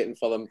sea waiting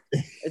for them.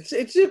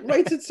 It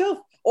writes itself.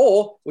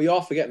 Or we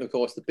are forgetting, of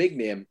course, the big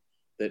name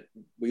that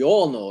we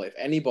all know. If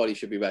anybody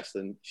should be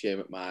wrestling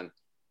Shane McMahon,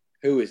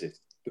 who is it?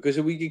 Because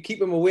if we could keep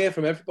him away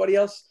from everybody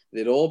else,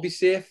 they'd all be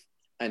safe.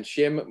 And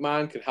Shane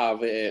McMahon could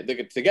have a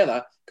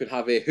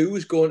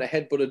who's going to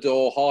headbutt a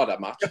door harder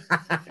match.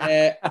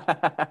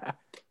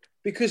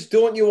 Because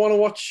don't you want to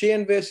watch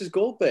Shane versus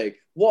Goldberg?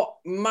 What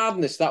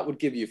madness that would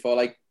give you for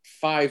like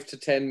 5 to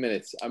 10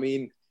 minutes. I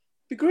mean, it'd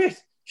be great.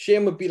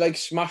 Shane would be like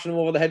smashing him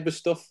over the head with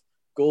stuff.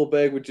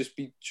 Goldberg would just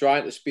be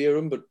trying to spear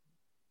him, but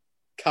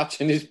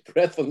catching his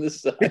breath on the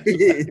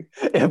side.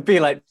 It'll be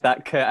like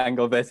that Kurt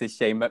Angle versus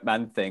Shane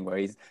McMahon thing where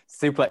he's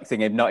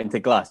suplexing him not into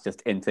glass,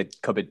 just into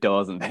cupboard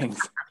doors and things.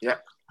 Yeah.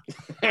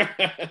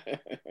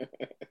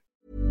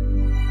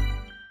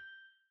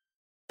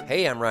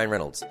 Hey, I'm Ryan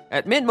Reynolds.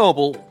 At Mint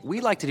Mobile,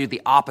 we like to do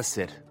the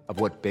opposite of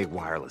what Big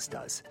Wireless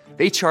does.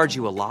 They charge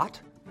you a lot.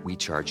 We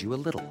charge you a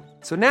little.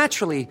 So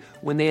naturally,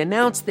 when they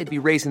announced they'd be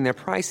raising their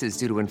prices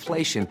due to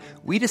inflation,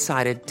 we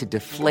decided to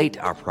deflate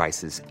our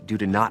prices due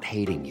to not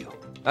hating you.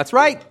 That's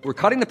right. We're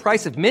cutting the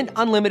price of Mint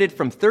Unlimited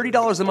from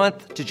 $30 a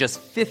month to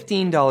just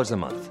 $15 a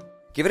month.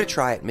 Give it a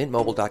try at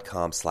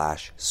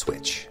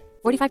mintmobile.com/switch.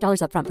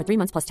 $45 up front for 3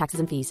 months plus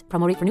taxes and fees.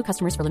 Promo rate for new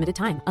customers for limited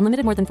time.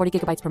 Unlimited more than 40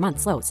 gigabytes per month.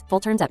 Slows full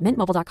terms at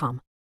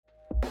mintmobile.com.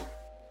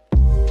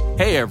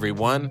 Hey,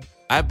 everyone.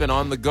 I've been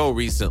on the go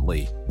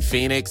recently.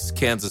 Phoenix,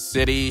 Kansas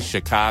City,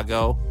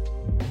 Chicago.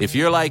 If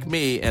you're like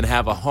me and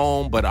have a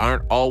home but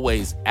aren't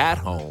always at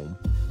home,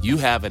 you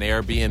have an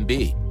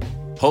Airbnb.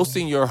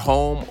 Hosting your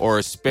home or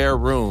a spare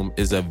room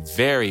is a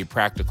very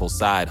practical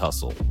side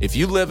hustle. If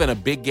you live in a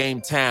big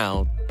game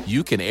town,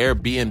 you can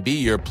Airbnb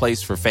your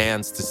place for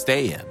fans to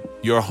stay in.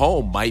 Your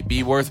home might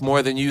be worth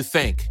more than you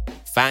think.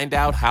 Find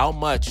out how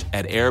much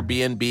at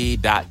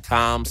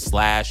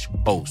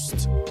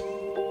airbnb.com/host.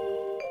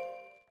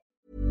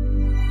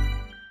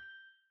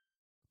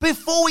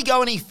 Before we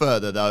go any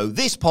further, though,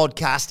 this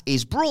podcast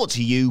is brought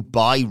to you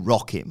by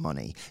Rocket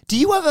Money. Do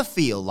you ever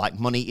feel like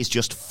money is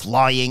just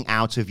flying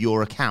out of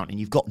your account and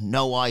you've got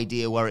no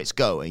idea where it's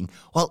going?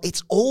 Well,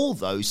 it's all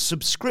those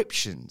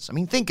subscriptions. I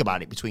mean, think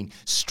about it. Between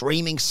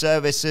streaming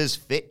services,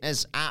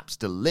 fitness apps,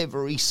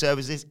 delivery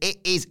services, it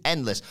is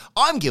endless.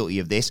 I'm guilty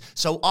of this,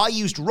 so I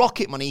used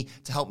Rocket Money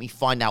to help me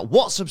find out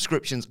what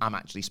subscriptions I'm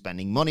actually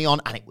spending money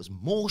on, and it was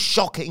more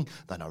shocking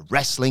than a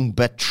wrestling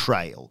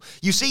betrayal.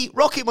 You see,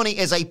 Rocket Money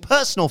is a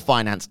personal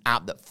finance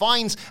app that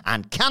finds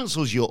and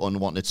cancels your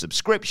unwanted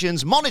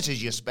subscriptions,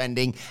 monitors your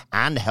spending,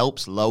 and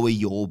helps lower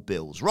your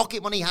bills.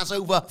 Rocket Money has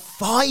over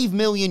 5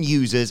 million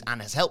users and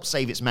has helped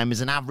save its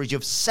members an average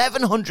of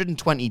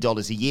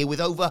 $720 a year, with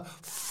over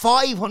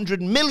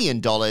 $500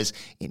 million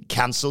in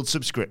cancelled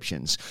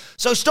subscriptions.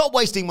 So stop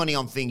wasting money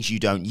on things you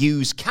don't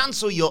use.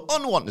 Cancel your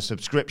unwanted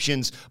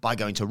subscriptions by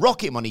going to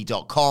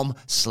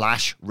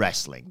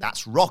rocketmoney.com/wrestling.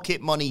 That's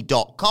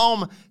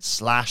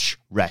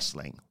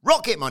rocketmoney.com/wrestling.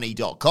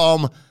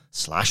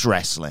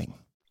 rocketmoney.com/wrestling.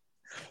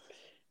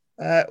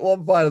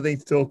 One final thing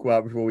to talk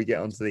about before we get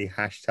onto the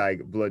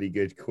hashtag bloody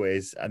good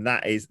quiz, and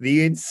that is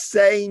the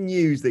insane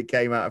news that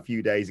came out a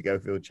few days ago,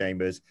 Phil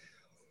Chambers.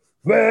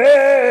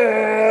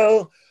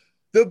 Well,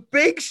 the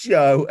Big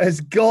Show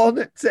has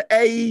gone to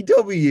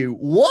AEW.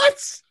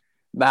 What?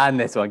 Man,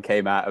 this one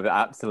came out of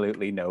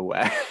absolutely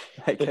nowhere.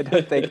 Like, I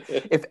don't think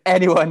if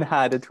anyone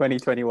had a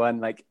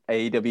 2021 like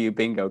AEW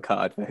bingo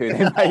card for who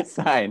they might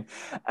sign,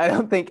 I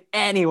don't think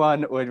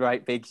anyone would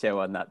write Big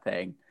Show on that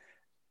thing.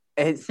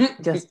 It's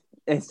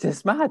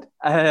just mad.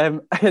 I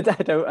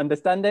don't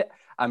understand it.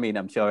 I mean,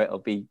 I'm sure it'll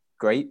be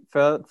great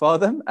for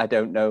them. I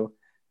don't know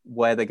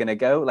where they're going to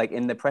go. Like,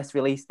 in the press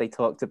release, they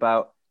talked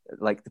about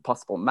like the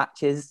possible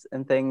matches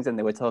and things, and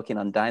they were talking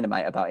on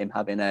Dynamite about him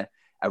having a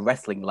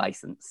wrestling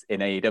license in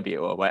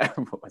AEW or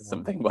whatever, or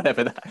something,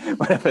 whatever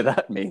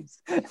that means.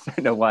 I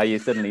don't know why you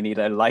suddenly need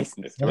a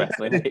license to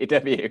wrestle in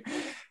AEW.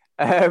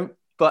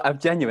 But I've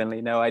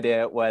genuinely no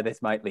idea where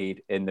this might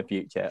lead in the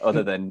future,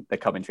 other than the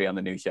commentary on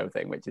the new show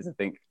thing, which is, I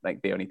think,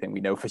 like the only thing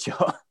we know for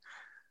sure.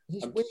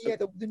 It's weird. Yeah,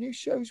 the new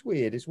show's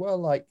weird as well.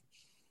 Like,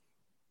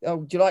 oh,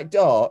 do you like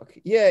Dark?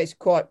 Yeah, it's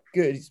quite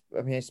good. It's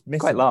missing.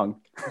 Quite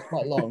long. It's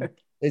quite long.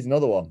 Here's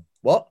another one.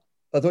 What?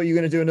 I thought you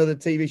were going to do another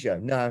TV show.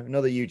 No,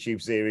 another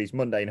YouTube series,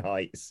 Monday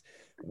Nights.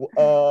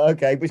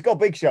 Okay, but it's got a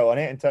Big Show on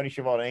it and Tony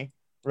Schiavone.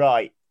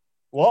 Right.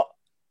 What?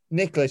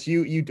 Nicholas,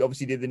 you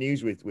obviously did the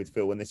news with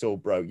Phil when this all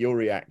broke. Your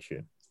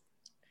reaction?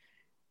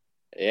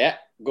 Yeah,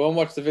 go and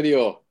watch the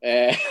video.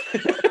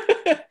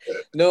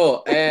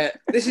 No,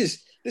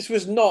 this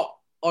was not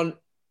on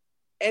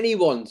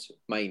anyone's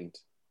mind,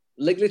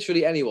 like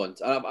literally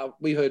anyone's.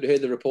 We heard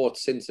the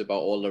reports since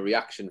about all the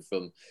reaction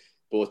from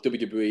both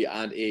WWE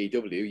and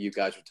AEW. You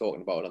guys were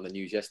talking about it on the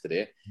news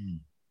yesterday.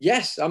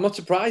 Yes, I'm not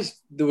surprised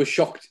they were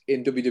shocked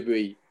in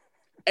WWE.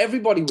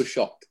 Everybody was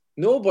shocked.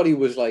 Nobody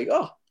was like,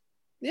 oh,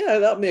 yeah,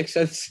 that makes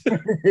sense.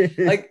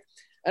 Like,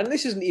 and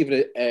this isn't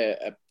even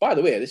by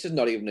the way, this is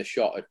not even a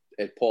shot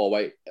at Paul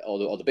White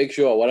or the Big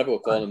Show or whatever we're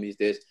calling him these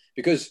days,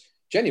 because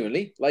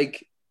genuinely,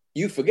 like,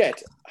 you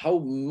forget how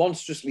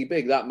monstrously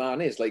big that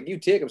man is. Like, you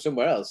take him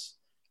somewhere else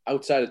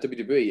outside of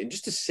WWE, and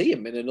just to see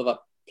him in another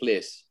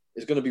place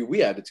is going to be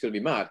weird. It's going to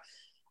be mad.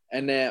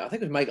 And I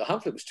think it was Michael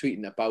Hamflett was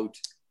tweeting about,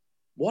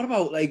 what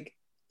about, like,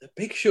 the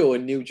Big Show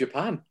in New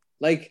Japan?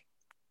 Like,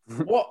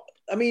 what?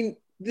 I mean,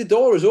 the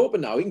door is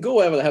open now. He can go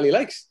wherever the hell he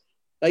likes.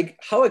 Like,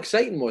 how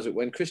exciting was it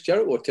when Chris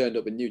Jericho turned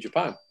up in New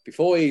Japan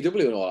before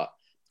AEW and all that?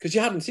 Because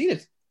you hadn't seen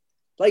it.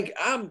 Like,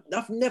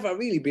 I've never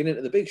really been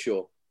into the Big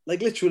Show.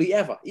 Like, literally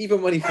ever.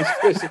 Even when he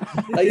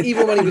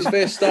was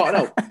first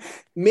starting out.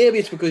 Maybe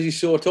it's because he's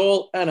so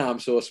tall and I'm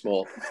so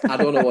small. I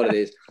don't know what it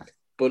is.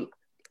 But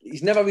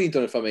he's never really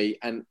done it for me.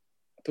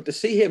 But to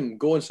see him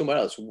going somewhere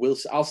else,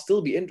 I'll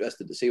still be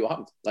interested to see what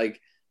happens.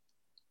 Like,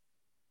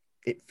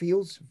 it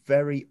feels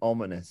very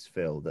ominous,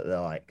 Phil, that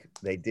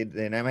they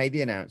made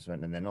the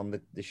announcement, and then on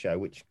the show,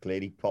 which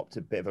clearly popped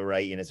a bit of a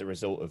rating as a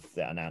result of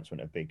that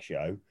announcement of Big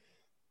Show.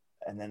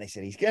 And then they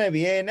said, he's going to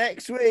be here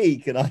next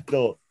week. And I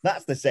thought,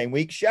 that's the same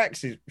week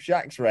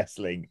Shaq's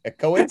wrestling. A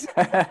coincidence?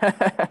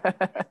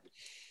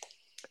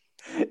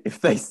 If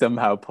they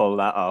somehow pull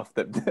that off,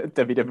 that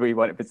WWE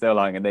want it for so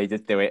long and they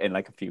just do it in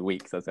like a few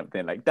weeks or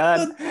something, like,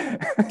 done. They're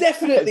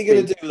definitely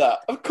going to do that.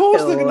 Of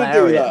course they're going to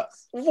do that.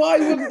 Why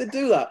wouldn't they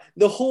do that?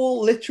 The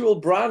whole literal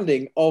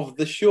branding of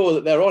the show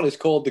that they're on is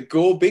called the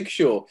Go Big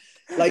Show.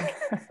 Like,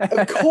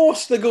 of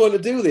course they're going to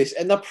do this,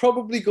 and they're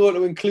probably going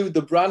to include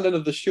the branding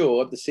of the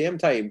show at the same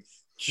time,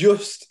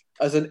 just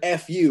as an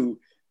FU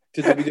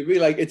to WWE.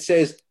 Like, it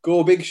says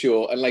Go Big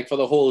Show, and like for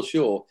the whole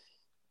show,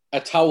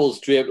 a towel's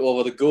draped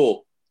over the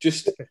Go.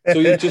 Just so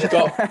you've just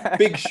got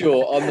Big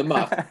Show on the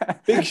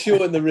mat, Big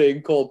Show in the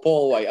ring called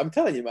Paul White. I'm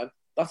telling you, man,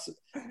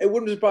 it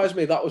wouldn't surprise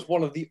me. That was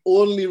one of the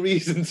only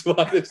reasons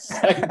why they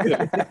signed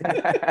him.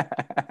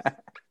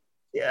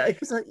 Yeah,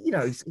 because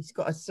he's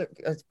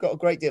got a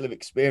great deal of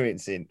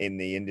experience in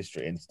the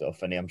industry and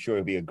stuff, and I'm sure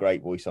he'll be a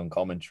great voice on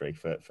commentary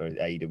for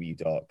AEW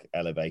Dark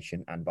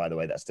Elevation. And by the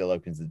way, that still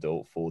opens the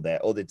door for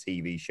their other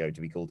TV show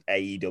to be called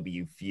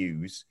AEW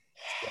Fuse.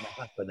 It's going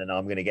to happen, and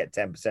I'm going to get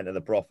 10% of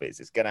the profits.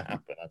 It's going to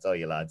happen, I tell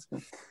you, lads.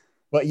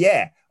 But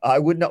yeah, I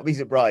would not be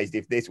surprised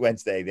if this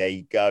Wednesday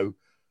they go,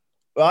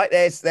 right,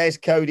 there's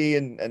Cody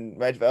and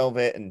Red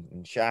Velvet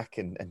and Shaq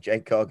and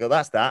Jake Cargill.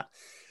 That's that.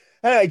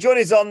 Anyway, join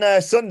us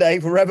on Sunday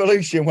for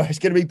Revolution, where it's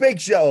going to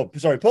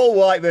be Paul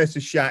White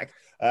versus Shaq.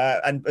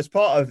 And as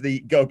part of the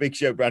Go Big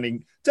Show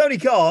branding, Tony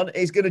Khan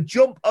is going to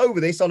jump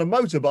over this on a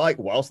motorbike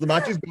whilst the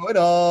match is going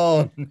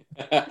on.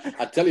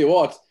 I tell you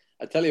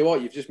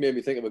what, you've just made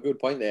me think of a good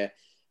point there.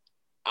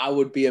 I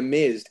would be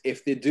amazed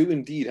if they do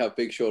indeed have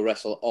Big Show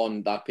wrestle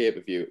on that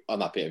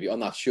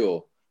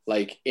show,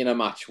 like in a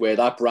match where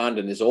that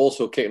branding is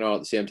also kicking on at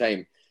the same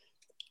time.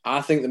 I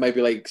think they might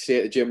be like,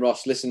 say to Jim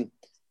Ross, listen,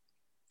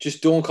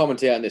 just don't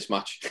commentate on this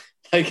match.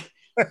 Like,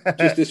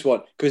 just this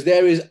one. Because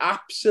there is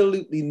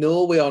absolutely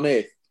no way on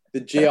earth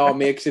that JR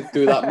makes it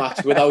through that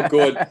match without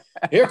going,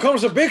 here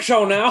comes the Big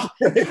Show now.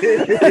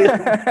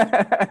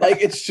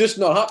 Like, it's just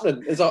not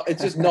happening.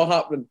 It's just not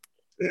happening.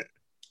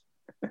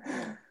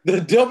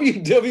 The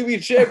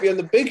WWE champion,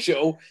 the Big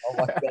Show. Oh,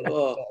 my God.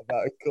 Oh.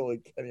 About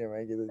calling Kenny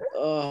Omega.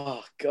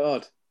 Oh,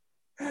 God.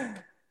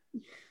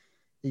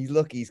 He's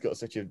lucky he's got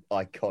such an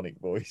iconic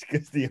voice,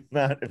 because the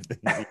amount of things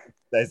he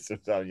says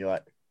sometimes, you're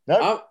like,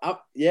 no. I'm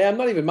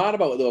not even mad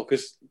about it, though,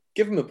 because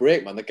give him a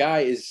break, man. The guy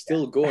is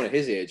still going at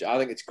his age. I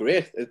think it's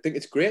great. I think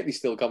it's great he's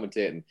still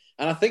commentating.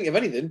 And I think, if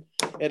anything,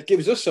 it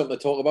gives us something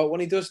to talk about when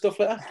he does stuff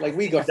like that. Like,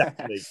 we got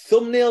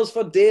thumbnails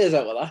for days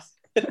out of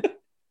that.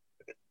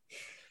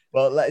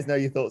 Well, let us know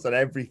your thoughts on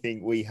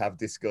everything we have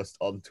discussed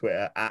on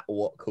Twitter at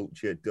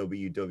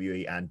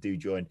WhatCultureWWE, and do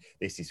join.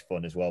 This is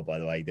fun as well, by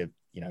the way.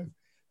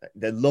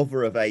 The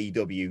lover of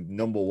AEW,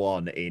 number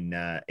one in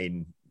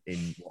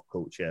What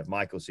Culture,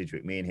 Michael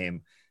Sidgwick, me and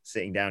him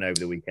sitting down over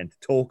the weekend to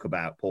talk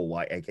about Paul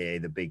White, aka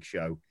the Big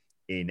Show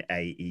in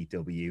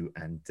AEW,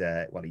 and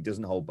he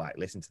doesn't hold back.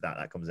 Listen to that.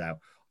 That comes out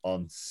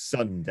on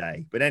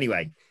Sunday. But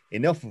anyway,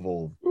 enough of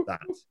all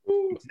that.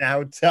 It's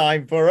now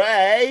time for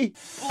a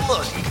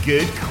bloody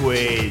good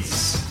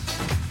quiz.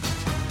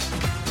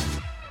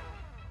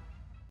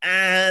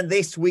 And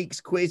this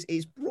week's quiz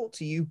is brought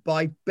to you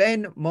by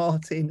Ben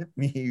Martin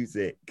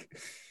Music.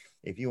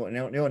 If you want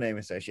your name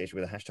associated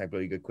with a hashtag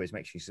bloody good quiz,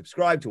 make sure you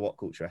subscribe to What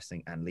Culture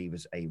Wrestling and leave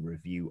us a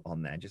review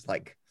on there, just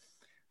like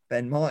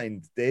Ben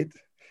Martin did.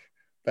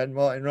 Ben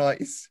Martin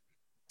writes,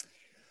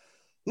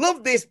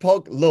 loved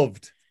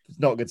It's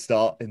not a good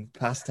start in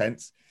past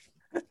tense.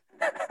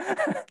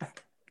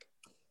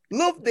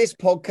 Loved this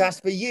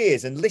podcast for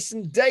years and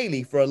listened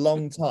daily for a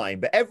long time,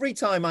 but every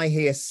time I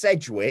hear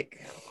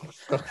Sedgwick...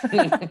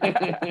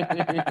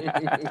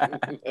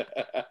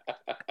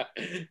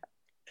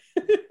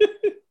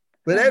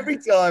 But every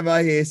time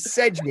I hear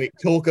Sedgwick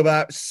talk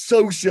about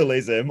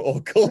socialism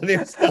or calling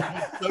himself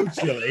a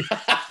socialist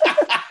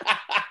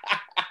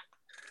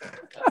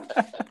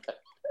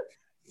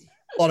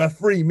on a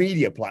free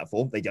media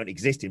platform, they don't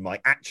exist in my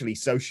actually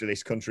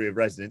socialist country of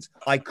residence,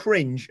 I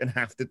cringe and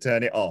have to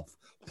turn it off.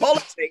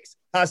 Politics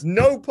has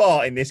no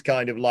part in this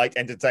kind of light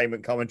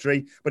entertainment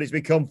commentary, but it's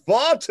become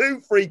far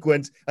too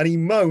frequent and he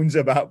moans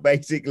about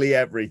basically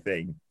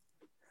everything.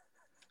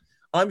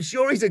 I'm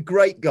sure he's a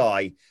great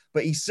guy,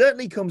 but he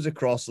certainly comes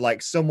across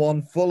like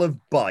someone full of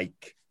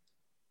bike.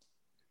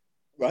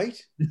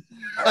 Right?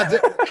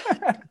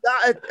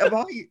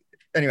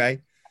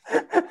 Anyway.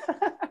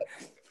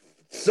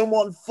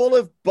 Someone full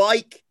of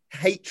bike,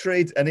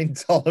 hatred, and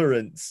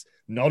intolerance.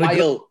 Not a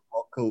bile.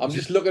 Good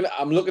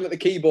I'm looking at the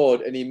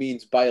keyboard and he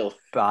means bile.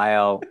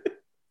 Bile.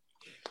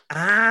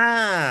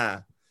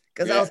 Because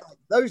I was like,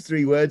 those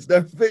three words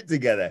don't fit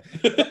together.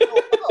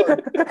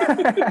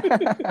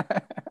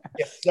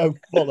 You're so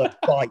full of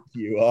bike,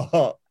 you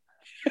are.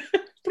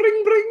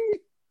 Bring.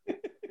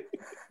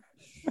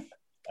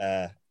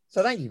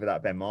 So thank you for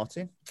that, Ben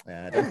Martin.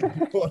 I don't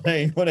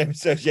want to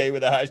associate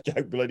with the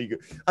hashtag bloody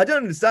good. I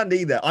don't understand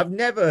either. I've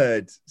never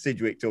heard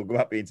Sidgwick talk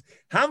about being...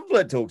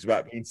 Hamlet talks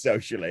about being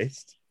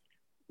socialist.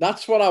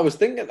 That's what I was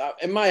thinking.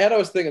 In my head, I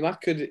was thinking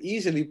that could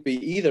easily be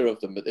either of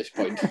them at this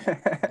point.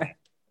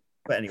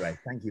 But anyway,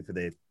 thank you for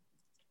the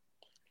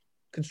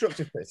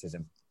constructive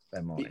criticism,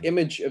 Ben Martin. The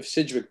image of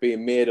Sidgwick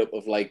being made up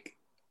of like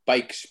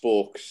bike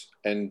spokes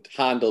and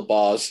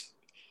handlebars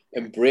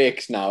and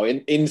brakes now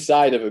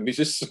inside of him. He's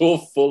just so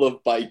full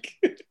of bike.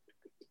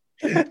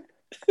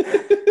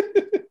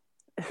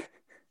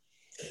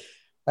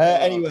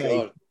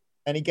 Anyway,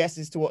 any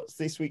guesses to what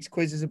this week's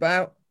quiz is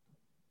about?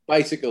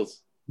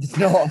 Bicycles. It's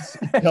not.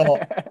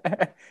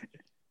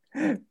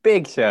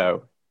 Big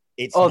Show.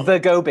 It's not. The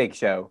Go Big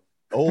Show.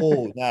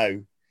 Oh,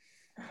 no.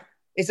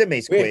 It's a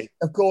Miz quiz.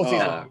 Of course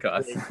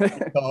it's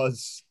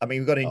because,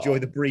 we've got to enjoy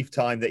the brief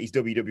time that he's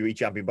WWE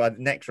champion. By the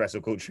next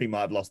Wrestle Culture, he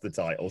might have lost the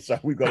title. So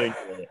we've got to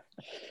enjoy it.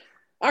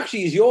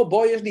 Actually, he's your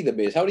boy, isn't he, the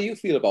Miz? How do you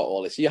feel about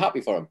all this? Are you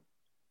happy for him?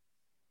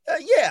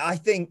 Yeah, I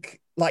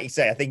think, like you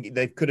say, I think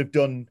they could have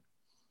done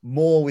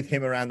more with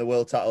him around the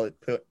world title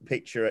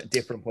picture at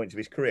different points of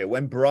his career.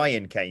 When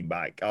Bryan came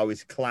back, I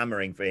was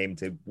clamoring for him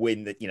to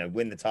win the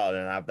title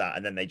and have that.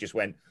 And then they just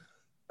went,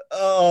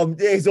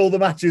 here's all the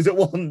matches at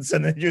once.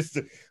 And then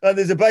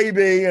there's a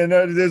baby and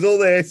there's all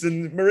this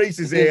and Maurice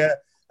is here.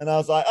 And I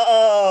was like,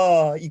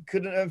 you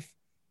couldn't have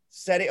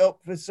set it up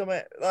for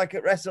something like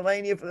at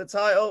WrestleMania for the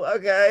title.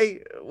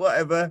 Okay,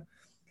 whatever.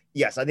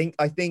 Yes, I think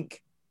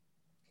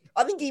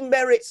he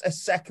merits a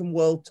second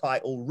world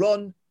title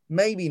run.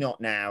 Maybe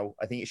not now.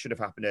 I think it should have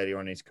happened earlier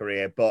on in his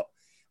career. But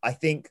I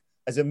think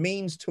as a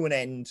means to an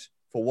end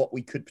for what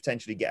we could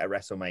potentially get at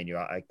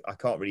WrestleMania, I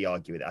can't really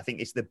argue with it. I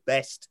think it's the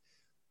best.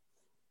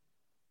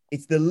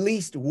 It's the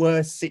least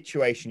worst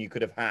situation you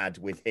could have had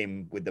with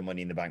him with the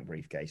Money in the Bank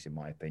briefcase, in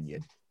my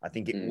opinion. I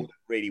think it worked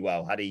really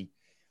well.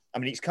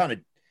 It's kind of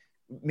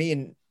me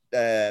and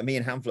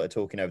Hamlet are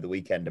talking over the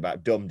weekend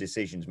about dumb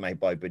decisions made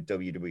by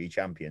WWE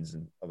champions,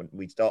 and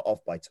we start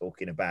off by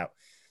talking about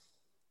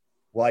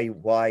why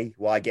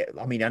get.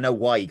 I know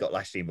why he got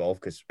Lashley involved,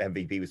 because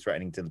MVP was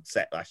threatening to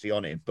set Lashley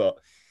on him. But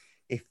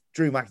if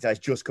Drew McIntyre's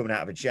just coming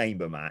out of a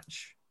chamber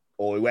match,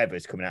 or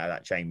whoever's coming out of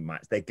that chamber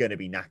match, they're going to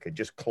be knackered.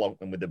 Just clonk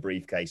them with the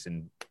briefcase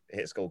and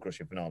hit a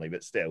skull-crushing finale.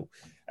 But still,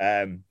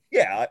 I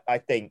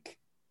think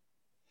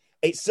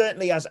it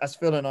certainly, as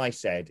Phil and I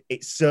said,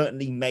 it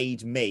certainly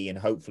made me and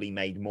hopefully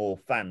made more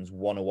fans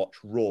want to watch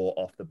Raw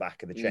off the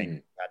back of the chamber.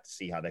 We had to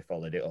see how they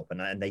followed it up.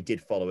 And they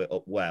did follow it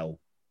up well,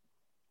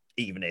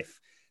 even if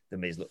The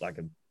Miz looked like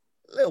a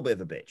little bit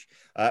of a bitch.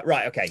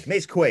 Right, okay,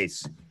 Miz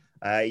quiz.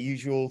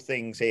 Usual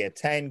things here.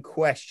 10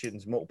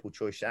 questions, multiple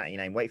choice. Shout out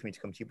your name. Wait for me to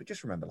come to you. But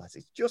just remember, lads,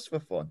 it's just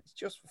for fun. It's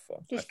just for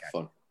fun. Just for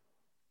fun.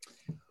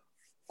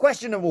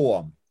 Question number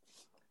 1.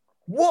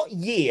 What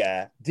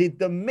year did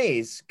The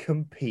Miz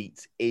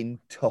compete in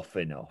Tough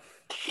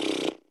Enough?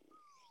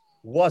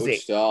 Was Good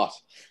it start.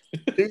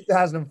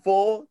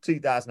 2004,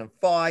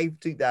 2005,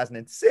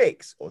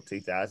 2006, or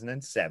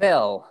 2007?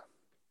 Bill.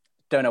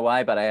 Don't know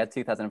why, but I had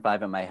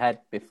 2005 in my head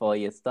before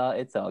you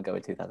started, so I'll go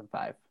with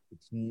 2005.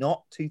 It's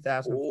not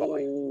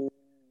 2005.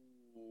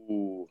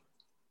 Ooh.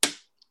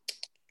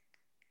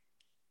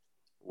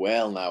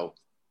 Well, now,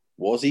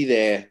 was he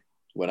there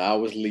when I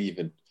was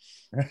leaving?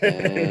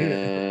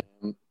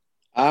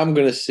 I'm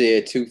going to say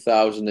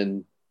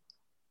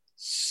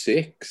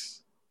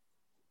 2006.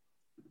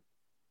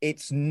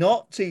 It's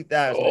not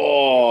 2000.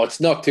 Oh, it's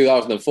not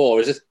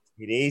 2004, is it?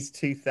 It is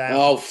 2000.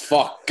 Oh,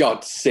 fuck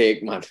God's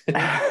sake, man.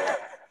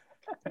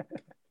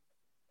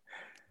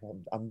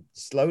 I'm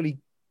slowly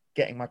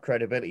getting my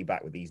credibility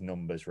back with these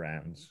numbers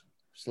rounds.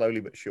 slowly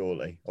but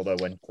surely. Although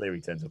when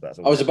Cleary turns up, that's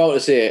all. I was about to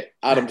say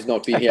Adam's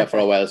not been here for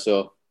a while,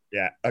 so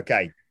yeah.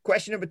 Okay.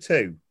 Question number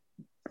 2.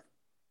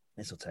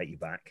 This will take you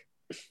back.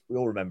 We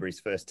all remember his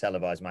first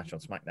televised match on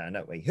SmackDown,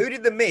 don't we? Who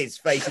did The Miz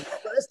face in his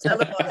first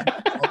televised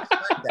match on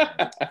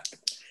SmackDown?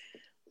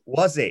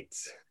 Was it?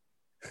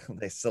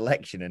 There's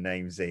selection of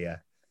names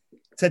here.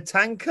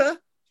 Tatanka,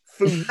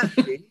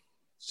 Funaki,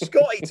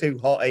 Scotty 2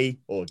 Hotty,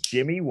 or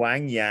Jimmy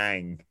Wang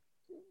Yang?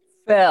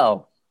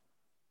 Phil,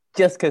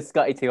 just because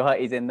Scotty 2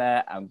 Hotty's in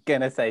there, I'm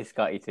going to say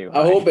Scotty 2 Hotty.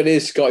 I hope it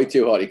is Scotty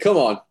 2 Hotty. Come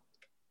on.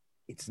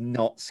 It's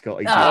not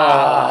Scotty 2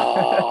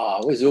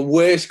 Hotty. It was the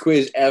worst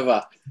quiz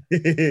ever.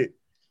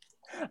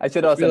 I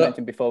should also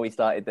mention before we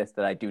started this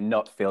that I do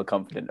not feel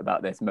confident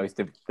about this. Most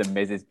of the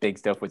Miz's big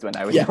stuff was when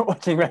I was not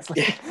watching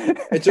wrestling. Yeah.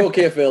 It's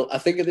okay, Phil. I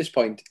think at this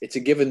point, it's a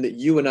given that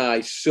you and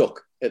I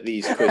suck at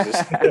these quizzes.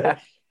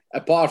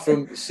 Apart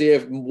from, say,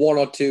 1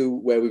 or 2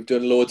 where we've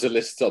done loads of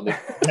lists on them.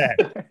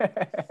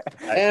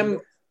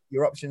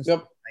 Your options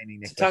are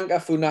Tatanka,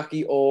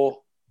 Funaki, or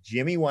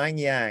Jimmy Wang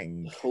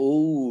Yang.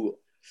 Oh,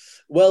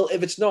 well,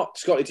 if it's not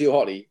Scotty 2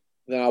 Hotty,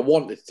 then I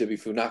want it to be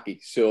Funaki.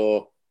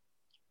 So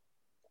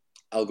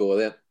I'll go with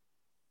it.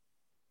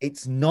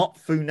 It's not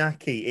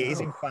Funaki. It is,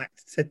 in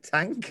fact,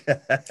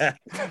 Tatanka.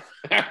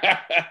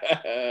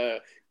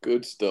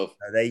 Good stuff.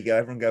 There you go.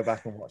 Everyone go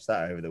back and watch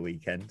that over the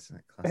weekend.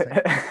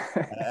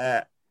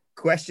 Classic.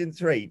 Question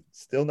 3.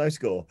 Still no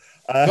score.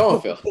 Go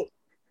on, Phil.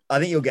 I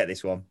think you'll get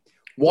this one.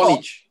 One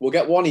each. We'll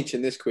get 1 each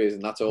in this quiz,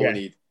 and that's all we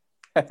need.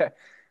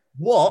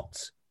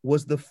 What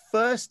was the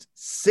first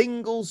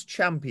singles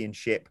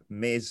championship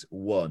Miz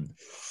won?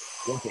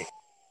 Was it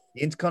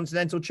the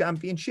Intercontinental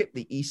Championship,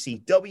 the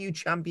ECW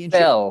Championship?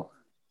 Phil,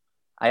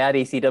 I had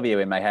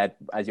ECW in my head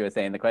as you were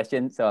saying the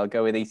question, so I'll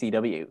go with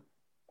ECW.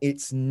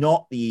 It's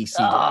not the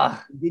ECW.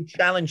 He did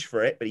challenge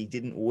for it, but he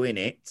didn't win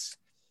it.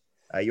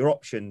 Your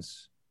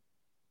options,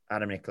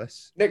 Adam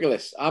Nicholas.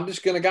 Nicholas, I'm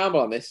just going to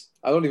gamble on this.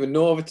 I don't even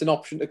know if it's an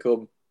option to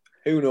come.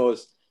 Who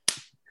knows?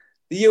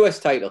 The US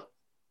title.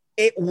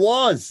 It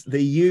was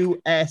the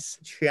US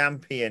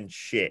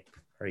Championship.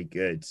 Very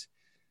good.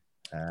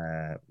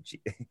 I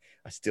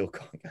still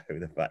can't go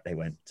with the fact they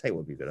went, tell you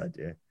what would be a good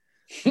idea.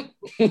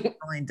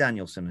 Bryan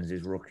Danielson as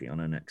his rookie on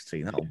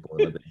NXT. That'll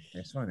boil a bit of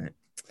piss, won't it?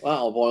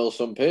 That'll boil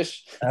some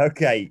piss.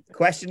 Okay,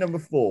 question number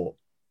 4.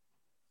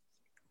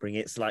 Bring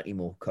it slightly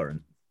more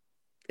current.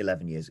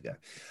 11 years ago.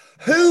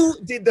 Who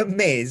did The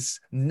Miz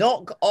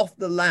knock off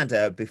the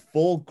ladder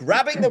before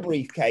grabbing the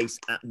briefcase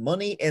at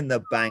Money in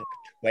the Bank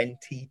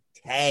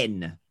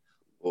 2010?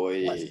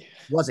 Boy.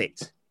 Was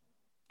it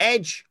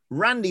Edge,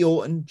 Randy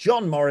Orton,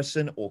 John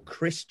Morrison, or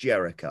Chris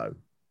Jericho?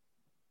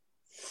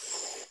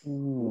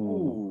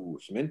 Ooh,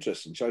 some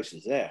interesting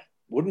choices there.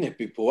 Wouldn't it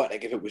be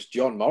poetic if it was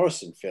John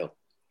Morrison, Phil?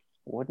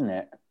 Wouldn't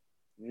it?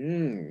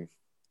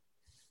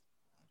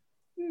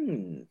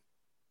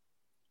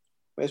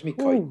 Where's me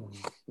coin?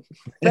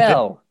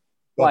 Well,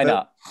 why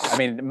not? I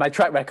mean, my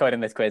track record in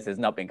this quiz has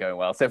not been going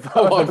well so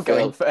far. I'm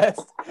going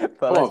first.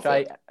 But let's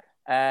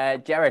try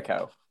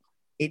Jericho.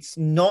 It's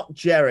not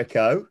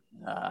Jericho.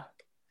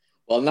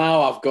 Well,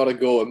 now I've got to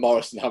go with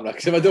Morrison, haven't I?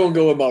 Because if I don't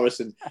go with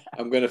Morrison,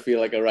 I'm going to feel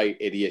like a right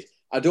idiot.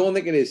 I don't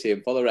think it is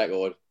him, for the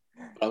record.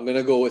 But I'm going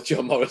to go with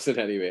John Morrison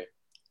anyway.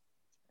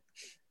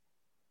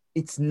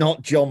 It's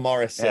not John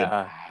Morrison.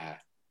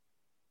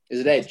 Is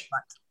it Edge?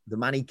 The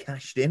man he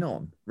cashed in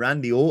on,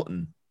 Randy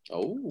Orton.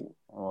 Oh,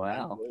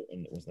 wow. Randy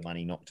Orton was the man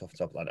he knocked off the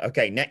top ladder.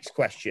 Okay, next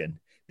question.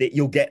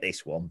 You'll get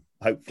this one,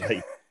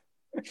 hopefully.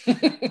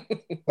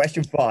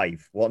 Question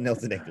 5. 1-0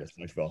 to Nicholas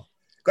so far.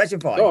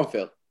 Question 5. Go on,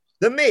 Phil.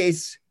 The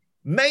Miz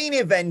main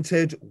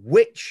evented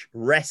which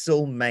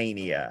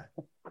WrestleMania?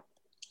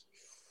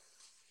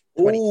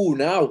 Oh,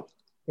 now.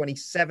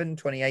 27,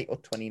 28, or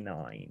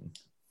 29?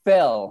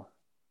 Phil.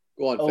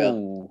 Go on,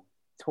 Phil.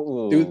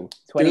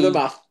 Do the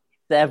math.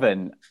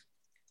 27,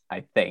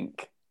 I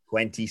think.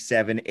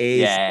 27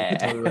 is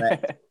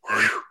correct.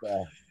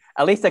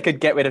 At least I could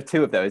get rid of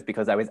 2 of those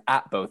because I was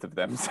at both of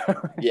them.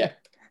 So. Yeah.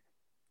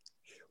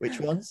 Which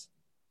ones?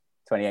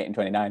 28 and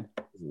 29.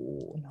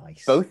 Oh,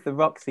 nice. Both the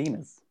Rock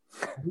Cenas.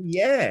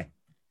 Yeah.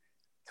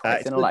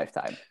 Twice in a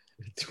lifetime.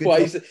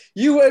 Twice.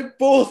 You went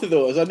both of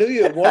those. I knew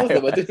you had one of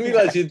them. I didn't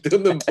realise you'd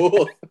done them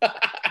both.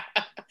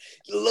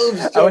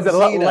 Loves John I was a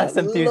lot Cena. less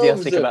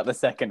enthusiastic about the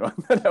second one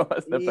than I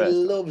was the first. He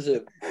loves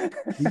him.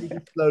 You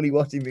were slowly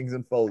watching things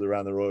unfold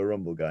around the Royal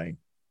Rumble going,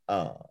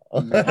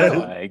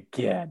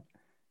 again.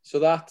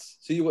 So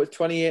you were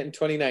 28 and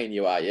 29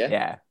 you are, yeah?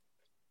 Yeah.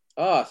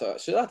 So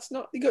that's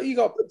not... You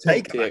got Punk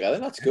Taker then.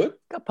 That's good.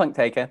 Got Punk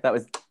Taker. That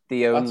was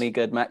the only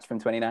good match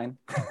from 29.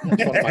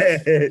 I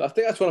think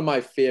that's one of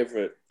my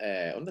favourite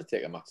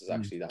Undertaker matches,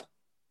 actually, that.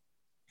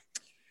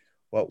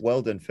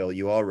 Well done, Phil.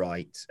 You are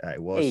right.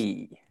 It was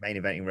main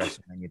eventing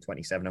WrestleMania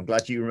 27. I'm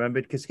glad you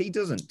remembered because he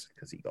doesn't,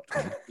 because he got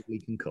completely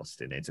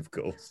concussed in it, of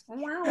course.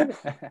 Wow.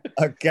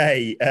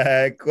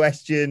 Okay,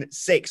 question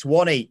 6,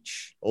 1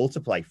 each, all to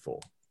play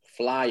for.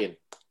 Flying.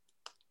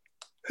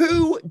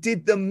 Who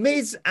did The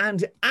Miz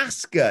and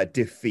Asuka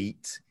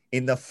defeat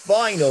in the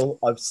final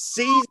of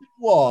season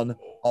 1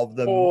 of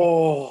the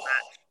Oh,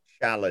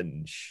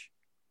 challenge?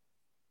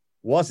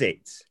 Was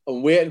it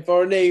I'm waiting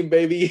for a name,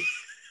 baby.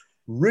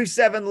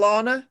 Rusev and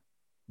Lana,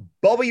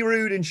 Bobby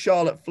Roode and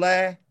Charlotte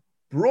Flair,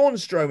 Braun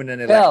Strowman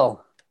and Alexa?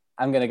 Phil,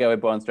 I'm going to go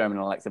with Braun Strowman and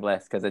Alexa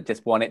Bliss because I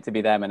just want it to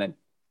be them, and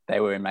they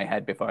were in my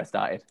head before I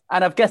started.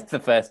 And I've guessed the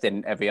first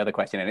in every other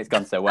question, and it's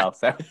gone so well.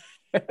 So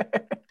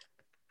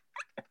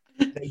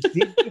They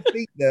did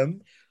defeat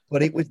them,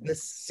 but it was the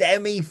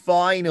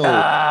semi-final.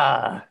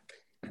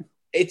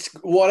 It's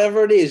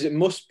whatever it is. It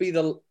must be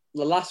the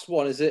last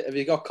one. Is it? Have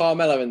you got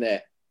Carmella in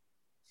there?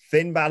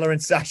 Finn Balor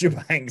and Sasha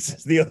Banks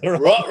as the other.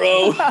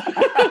 Ruh-roh.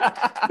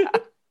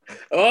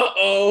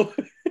 Uh-oh.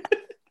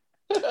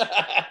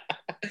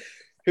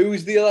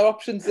 Who's the other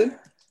options then?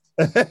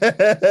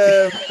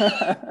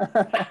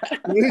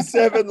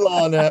 Rusev and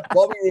Lana,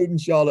 Bobby Roode and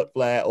Charlotte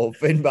Flair, or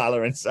Finn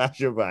Balor and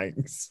Sasha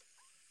Banks?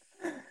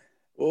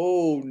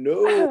 Oh,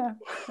 no.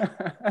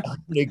 I'm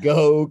going to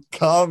go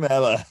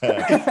Carmella.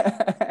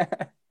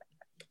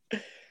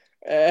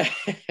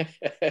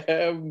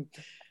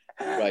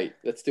 Right,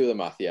 let's do the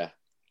math, yeah.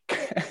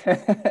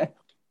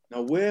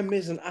 Now, were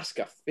Miz and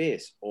Asuka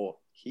face or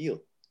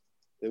heel?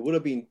 They would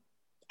have been...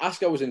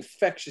 Asuka was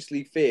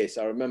infectiously face,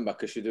 I remember,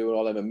 because she doing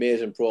all them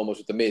amazing promos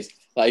with the Miz.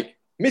 Like,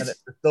 Miz... And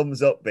the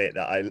thumbs up bit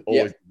that I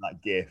always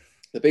that gif.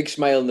 The big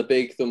smile and the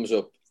big thumbs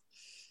up.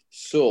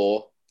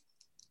 So,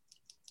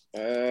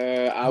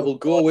 I will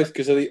go with,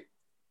 because the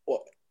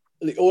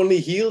only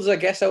heels, I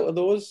guess, out of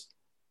those.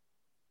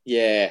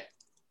 Yeah,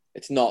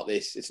 it's not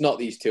this. It's not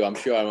these two. I'm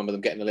sure I remember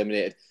them getting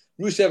eliminated.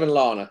 Rusev and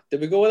Lana.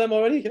 Did we go with them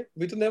already? Have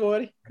we done them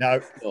already?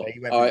 No. Oh.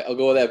 All right, I'll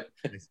go with them.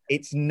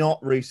 It's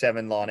not Rusev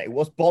and Lana. It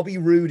was Bobby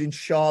Roode and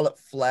Charlotte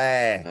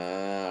Flair.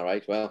 Ah,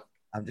 right. Well,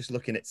 I'm just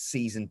looking at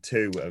season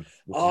 2 of.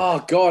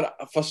 Oh God!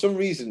 For some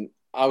reason,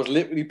 I was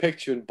literally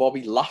picturing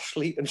Bobby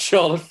Lashley and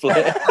Charlotte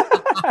Flair,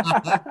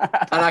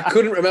 and I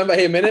couldn't remember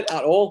him in it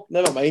at all.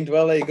 Never mind.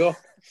 Well, there you go.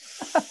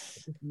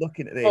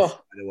 Looking at this, by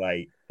the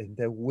way, in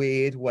the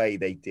weird way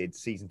they did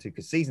season 2,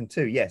 because season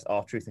 2, yes,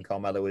 R-Truth and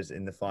Carmella was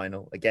in the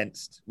final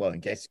against, well,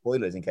 in case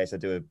spoilers, in case I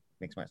do a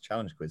mixed match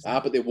challenge quiz.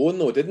 But they won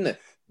though, didn't they?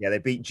 Yeah, they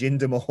beat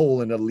Jinder Mahal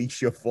and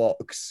Alicia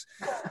Fox,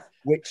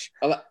 which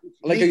I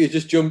like how you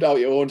just jumped out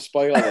your own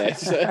spoiler there.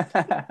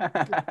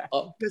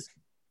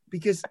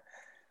 because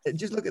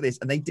just look at this,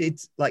 and they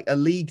did like a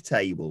league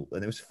table,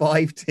 and there was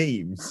 5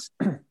 teams,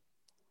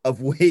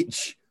 of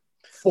which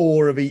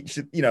 4 of each,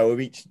 of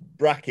each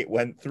bracket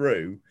went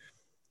through.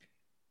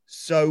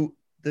 So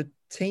the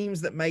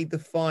teams that made the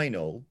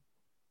final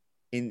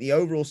in the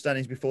overall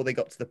standings before they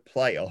got to the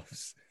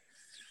playoffs.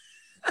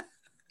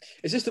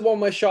 Is this the one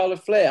where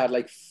Charlotte Flair had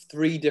like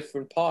 3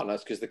 different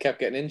partners because they kept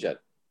getting injured?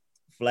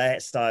 Flair,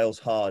 Styles,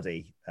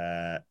 Hardy.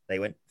 They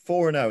went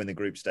 4-0 in the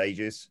group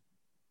stages,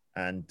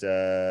 and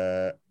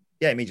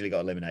immediately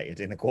got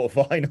eliminated in the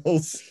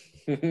quarterfinals.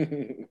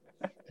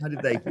 How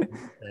did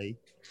they?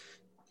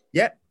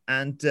 Yep.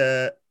 And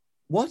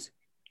what?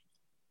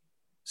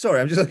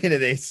 Sorry, I'm just looking at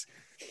this.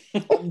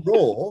 On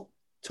Raw,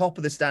 top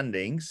of the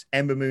standings,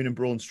 Ember Moon and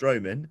Braun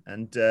Strowman.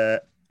 And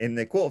in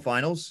the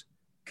quarterfinals,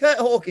 Kurt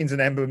Hawkins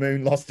and Ember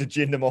Moon lost to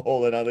Jinder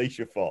Mahal and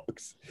Alicia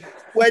Fox.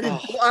 What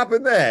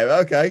happened there?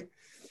 Okay.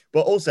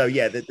 But also,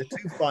 the 2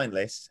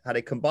 finalists had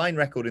a combined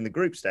record in the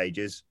group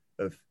stages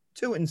of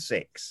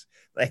 2-6.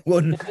 They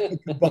won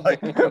fourth,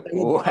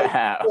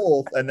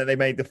 and then they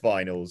made the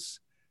finals.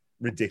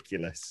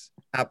 Ridiculous.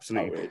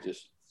 Absolutely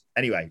outrageous.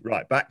 Anyway,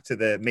 right, back to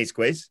the Miz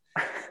quiz.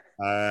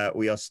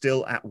 We are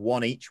still at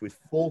 1 each with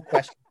 4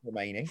 questions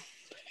remaining.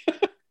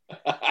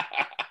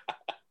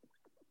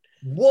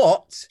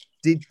 What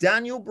did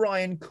Daniel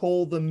Bryan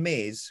call the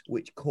Miz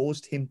which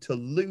caused him to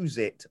lose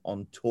it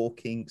on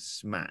Talking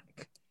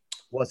Smack?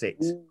 Was it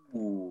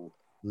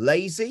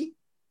lazy,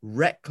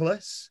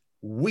 reckless,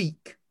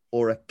 weak,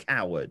 or a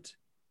coward?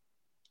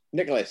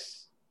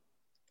 Nicholas.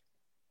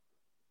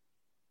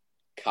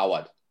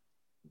 Coward.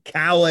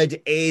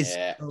 Coward is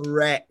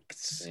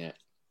correct. Yeah.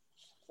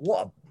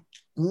 What a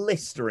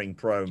blistering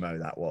promo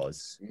that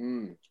was.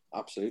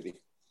 Absolutely.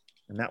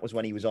 And that was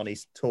when he was on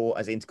his tour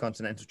as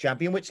Intercontinental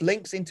Champion, which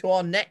links into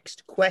our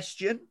next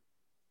question.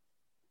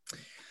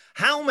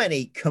 How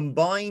many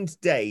combined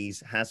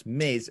days has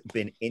Miz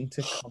been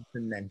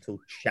Intercontinental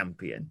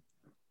Champion?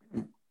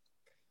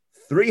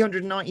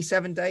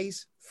 397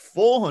 days,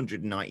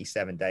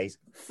 497 days,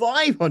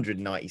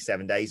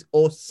 597 days,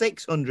 or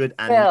 600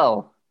 and...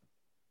 Phil.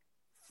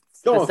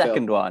 The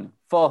second one,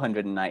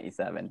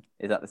 497.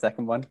 Is that the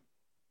second one?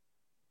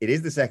 It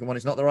is the second one.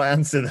 It's not the right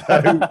answer,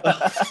 though.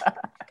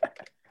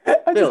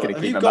 Bill,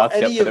 have you got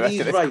any of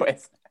these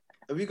right?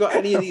 Have you got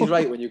any of these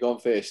right when you've gone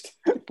first?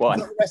 One.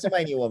 You got the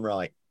WrestleMania one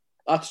right.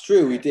 That's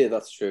true. We did.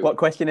 That's true. What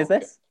question is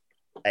this?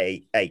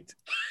 8.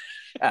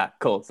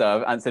 Cool. So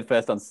I've answered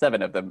first on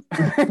 7 of them.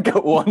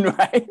 Got 1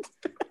 right.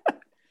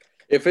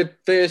 If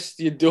at first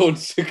you don't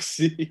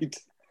succeed,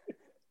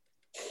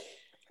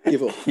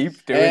 give up.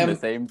 Keep doing the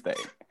same thing.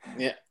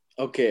 Yeah.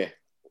 Okay.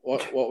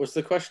 What was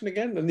the question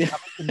again? How many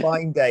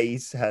combined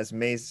days has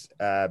Miz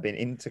been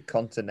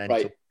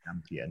Intercontinental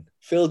Champion?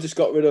 Phil just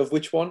got rid of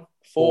which one?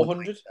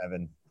 400?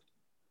 497.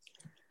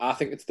 I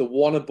think it's the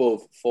one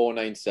above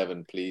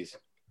 497, please.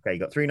 Okay, you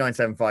got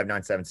 397,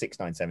 597,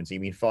 697. So you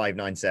mean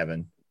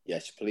 597?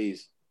 Yes,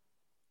 please.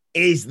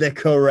 Is the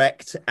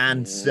correct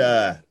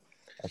answer.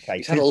 Okay.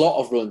 He's had a lot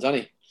of runs,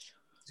 hasn't he?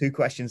 2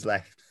 questions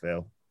left,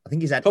 Phil. I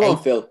think he's had Come 8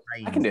 on, Phil.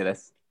 I can do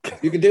this.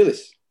 You can do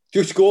this.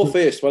 Just go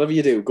first. Whatever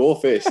you do, go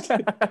first.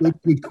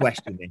 Good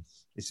question,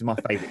 this is my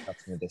favourite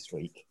question of this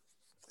week.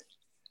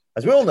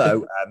 As we all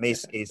know,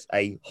 Miz is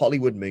a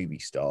Hollywood movie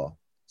star.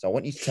 So I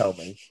want you to tell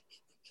me,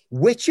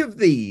 which of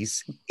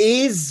these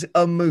is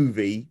a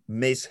movie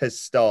Miz has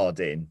starred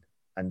in?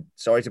 And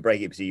sorry to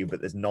break it to you, but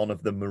there's none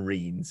of the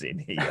Marines in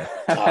here.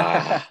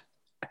 Well,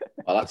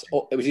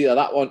 it was either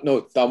that one.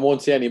 No, I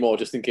won't say any more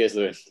just in case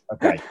there is.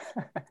 Okay.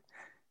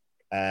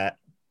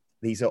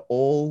 These are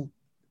all,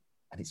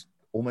 and it's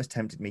almost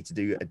tempted me to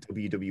do a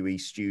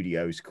WWE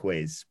Studios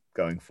quiz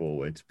going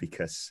forward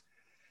because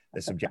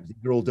there's some gems.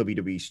 They're all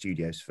WWE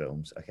Studios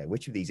films. Okay,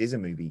 which of these is a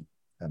movie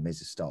Miz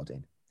has starred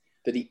in?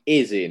 That he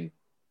is in?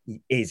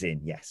 He is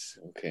in, yes.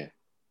 Okay.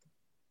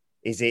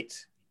 Is it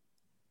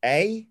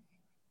A,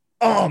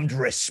 Armed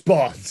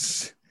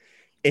Response?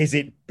 Is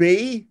it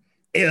B,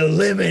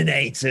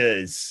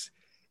 Eliminators?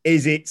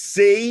 Is it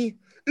C,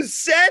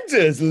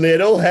 Santa's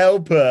Little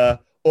Helper?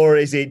 Or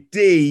is it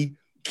D,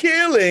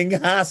 Killing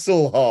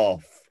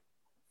Hasselhoff?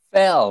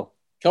 Phil.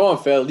 Come on,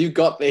 Phil. You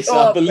got this.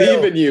 I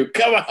believe in you.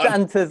 Come on.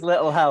 Santa's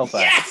Little Helper.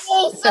 Yes!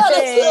 Santa's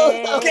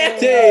Little Helper.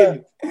 Get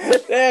in.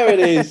 There it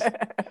is.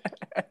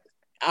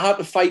 I had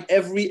to fight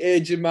every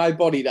urge in my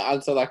body to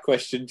answer that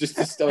question.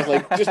 I was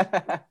like, just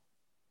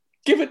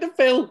give it to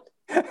Phil.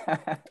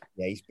 Yeah,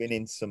 he's been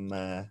in some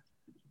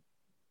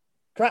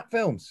crap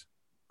films.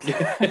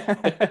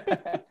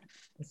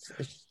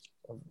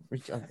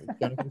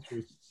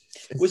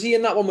 Was he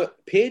in that one with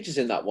Paige is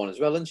in that one as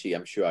well, isn't she?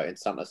 I'm sure, in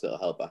Santa's Little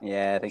Helper.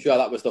 Yeah, I think sure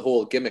that was the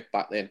whole gimmick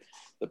back then.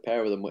 The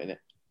pair of them were in it.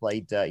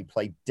 He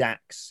played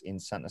Dax in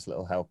Santa's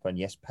Little Helper, and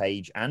yes,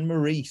 Paige and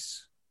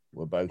Maurice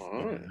were both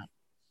in that.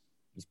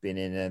 He's been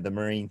in the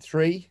Marine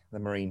 3, the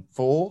Marine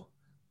 4,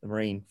 the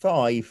Marine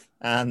 5,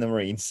 and the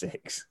Marine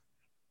 6.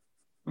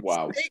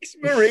 Wow. 6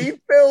 Marine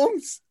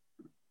films.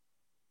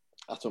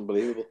 That's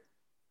unbelievable.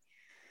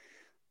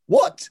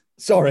 What?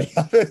 Sorry,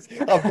 I've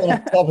gone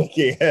off topic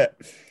here.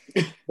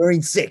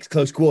 Marine 6,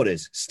 Close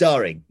Quarters,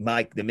 starring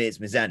Mike the Miz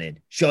Mizanin,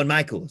 Shawn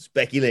Michaels,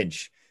 Becky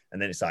Lynch. And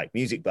then it's like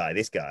music by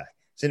this guy,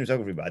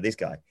 cinematography by this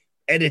guy,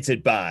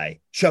 edited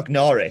by Chuck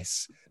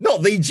Norris.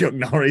 Not the Chuck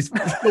Norris,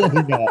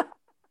 surely not.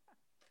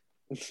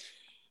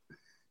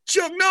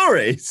 Chuck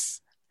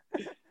Norris.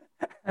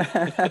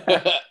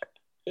 I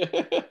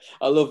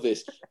love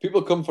this.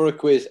 People come for a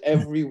quiz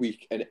every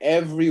week, and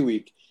every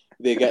week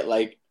they get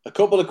like a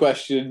couple of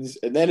questions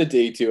and then a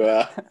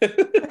detour.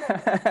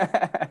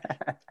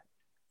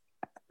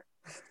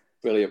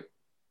 Brilliant.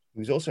 He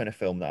was also in a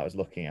film that I was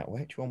looking at.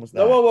 Which one was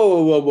that?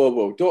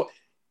 Whoa.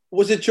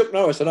 Was it Chuck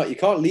Norris or not? You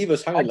can't leave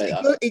us hanging like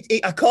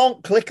that. I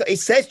can't click. It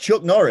says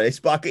Chuck Norris,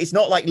 but it's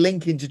not like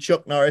linking to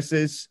Chuck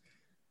Norris's.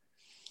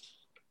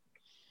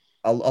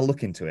 I'll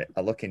look into it.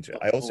 I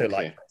also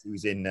like he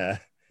was in a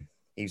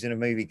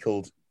movie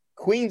called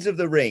Queens of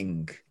the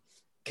Ring,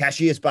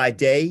 Cashiers by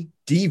Day,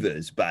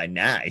 Divas by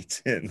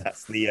Night. And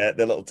that's the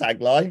little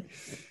tagline.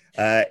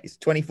 It's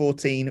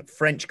 2014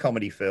 French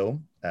comedy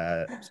film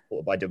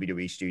supported by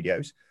WWE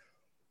Studios.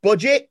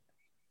 Budget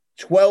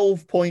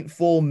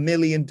 $12.4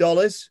 million.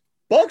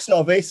 Box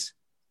office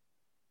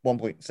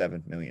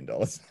 $1.7 million.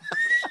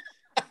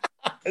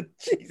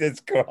 Jesus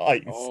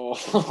Christ!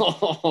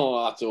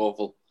 Oh, that's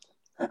awful.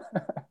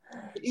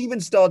 It even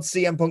starred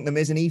CM Punk, The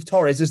Miz, and Eve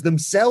Torres as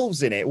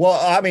themselves in it. Well,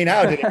 I mean,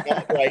 how did it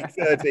not break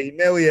 13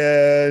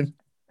 million?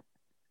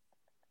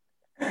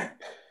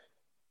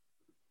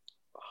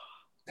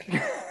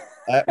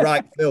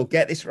 Right, Phil,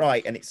 get this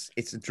right, and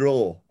it's a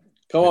draw.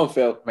 Come on,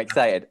 Phil. I'm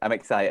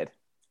excited.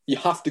 You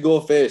have to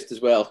go first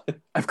as well.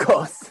 Of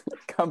course.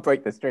 Can't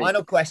break the streak.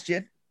 Final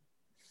question.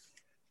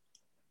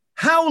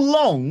 How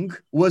long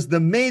was The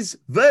Miz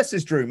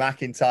versus Drew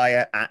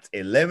McIntyre at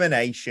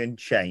Elimination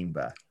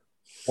Chamber?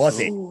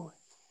 Was it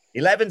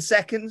 11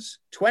 seconds,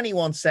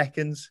 21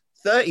 seconds,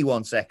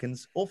 31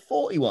 seconds, or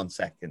 41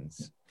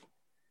 seconds?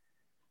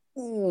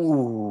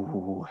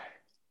 Ooh.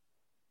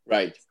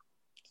 Right.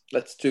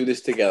 Let's do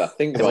this together.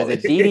 Think There about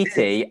was a it.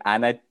 DDT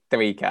and a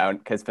 3 count,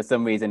 because for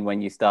some reason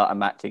when you start a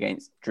match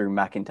against Drew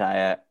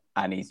McIntyre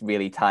and he's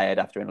really tired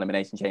after an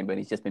Elimination Chamber and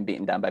he's just been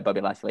beaten down by Bobby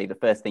Lashley, the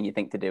first thing you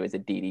think to do is a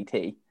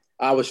DDT.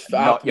 I was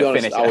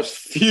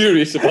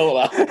furious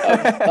about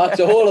that. That's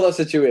a whole other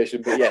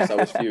situation, but yes, I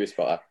was furious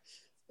about that.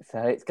 So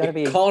it's got to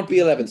be. It can't be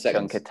 11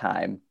 seconds. Chunk of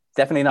time.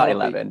 Definitely not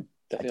 11.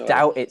 I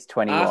doubt it's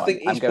 21. I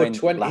think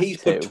he's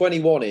put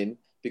 21 in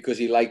because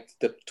he liked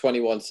the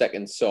 21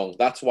 second song.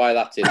 That's why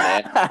that's in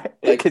there.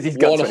 Because he's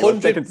got 21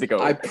 seconds to go.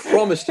 I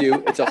promised you,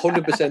 it's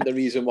 100% the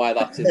reason why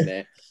that's in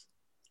there.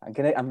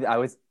 I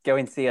was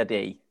going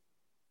CRD.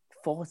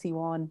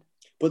 41.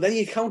 But then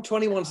you count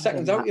 21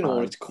 seconds out, you know,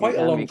 and it's quite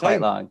a long time.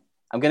 Quite long.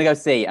 I'm going to go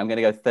C. I'm going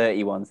to go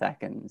 31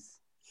 seconds.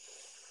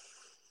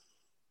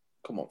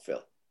 Come on,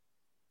 Phil.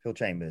 Phil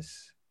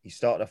Chambers, you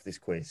started off this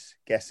quiz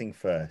guessing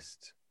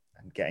first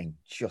and getting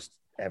just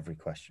every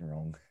question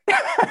wrong.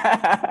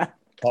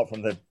 Apart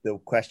from the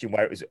question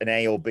where it was an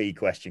A or B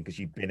question because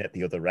you'd been at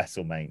the other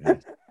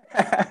WrestleMania.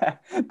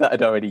 That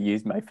I'd already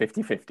used my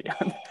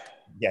 50-50 on.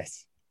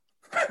 Yes.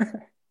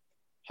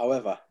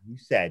 However, you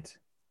said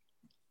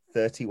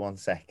 31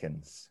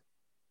 seconds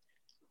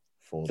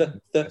for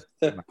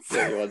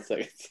 31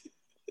 seconds.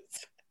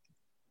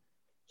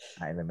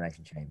 At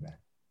Elimination Chamber.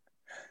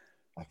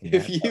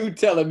 If you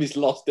tell him he's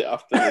lost it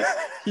after this,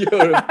 you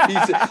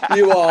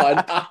are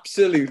an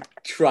absolute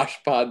trash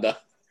panda.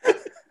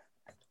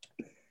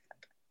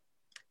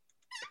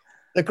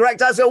 The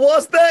correct answer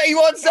was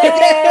 31 seconds.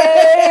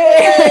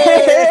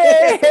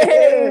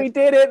 Yay! We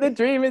did it. The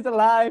dream is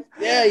alive.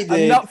 Yeah, he did.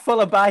 I'm not full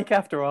of bike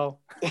after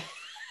all.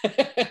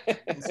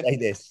 Say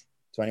this.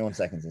 21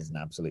 Seconds is an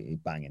absolutely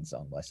banging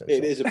song by So.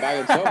 It is a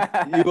banging song.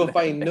 You will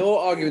find no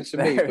arguments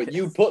from me, but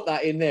you put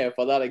that in there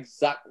for that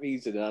exact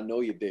reason, and I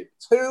know you did.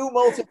 2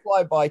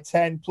 multiplied by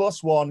 10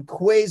 plus 1.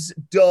 Quiz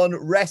done.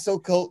 Wrestle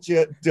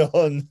culture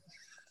done.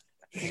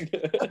 I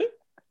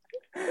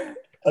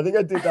think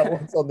I did that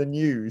once on the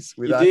news.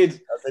 You did.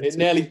 It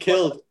nearly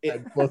killed.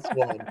 10 plus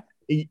 1.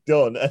 Eat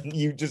done. And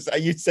you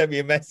sent me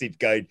a message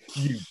going,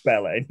 you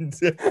bellend.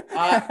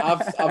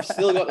 I've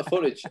still got the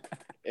footage.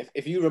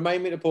 If you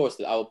remind me to post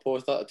it, I will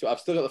post that too.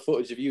 I've still got the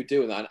footage of you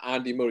doing that, and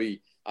Andy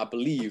Murray, I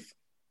believe,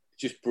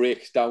 just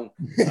breaks down.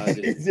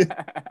 And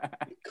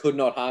could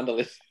not handle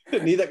it.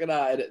 Neither can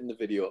I edit in the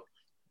video.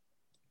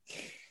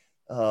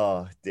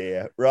 Oh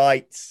dear.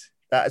 Right.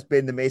 That has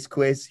been the Miz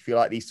Quiz. If you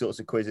like these sorts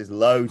of quizzes,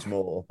 loads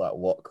more at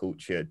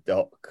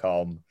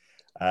whatculture.com.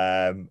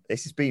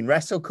 This has been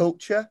Wrestle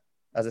Culture.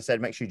 As I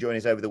said, make sure you join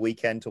us over the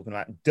weekend talking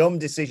about dumb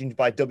decisions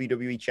by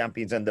WWE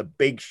champions and the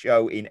big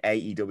show in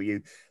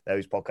AEW.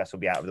 Those podcasts will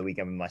be out over the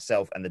weekend with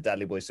myself and the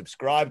Dudley Boys.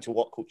 Subscribe to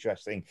What Culture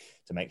Wrestling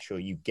to make sure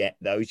you get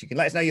those. You can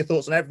let us know your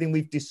thoughts on everything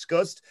we've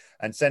discussed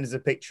and send us a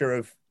picture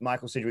of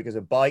Michael Sidgwick as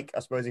a bike, I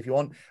suppose, if you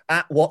want,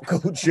 at What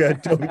Culture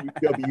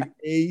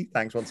WWE.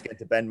 Thanks once again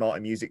to Ben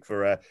Martin Music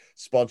for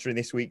sponsoring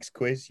this week's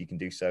quiz. You can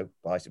do so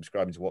by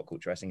subscribing to What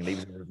Culture Wrestling and leave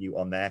us a review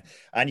on there.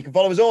 And you can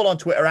follow us all on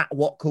Twitter at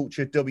What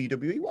Culture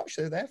WWE. Watch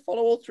there.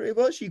 Follow all three of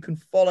us. You can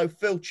follow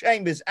Phil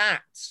Chambers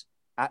at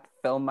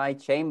Phil My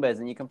Chambers,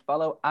 and you can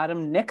follow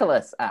Adam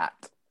Nicholas at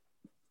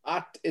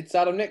It's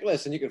Adam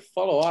Nicholas, and you can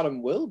follow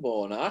Adam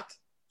Wilborn at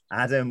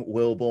Adam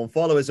Wilborn.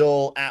 Follow us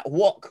all at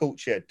What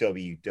Culture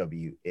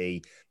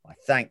WWE. My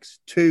thanks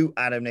to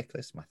Adam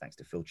Nicholas. My thanks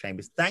to Phil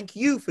Chambers. Thank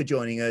you for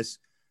joining us.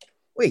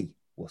 We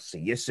will see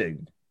you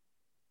soon.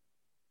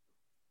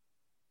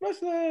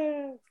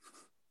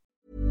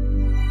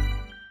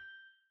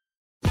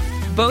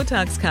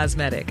 Botox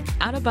Cosmetic,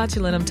 out of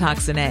botulinum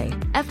toxin A,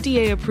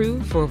 FDA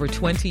approved for over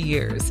 20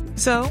 years.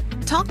 So,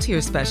 talk to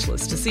your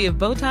specialist to see if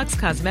Botox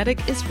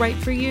Cosmetic is right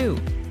for you.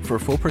 For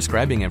full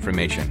prescribing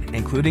information,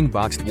 including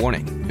boxed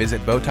warning,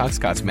 visit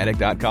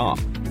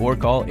BotoxCosmetic.com or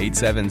call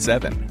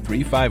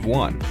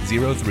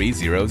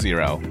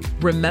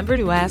 877-351-0300. Remember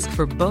to ask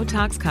for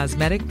Botox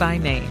Cosmetic by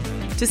name.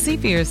 To see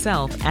for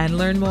yourself and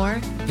learn more,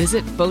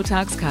 visit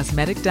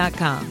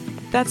BotoxCosmetic.com.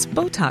 That's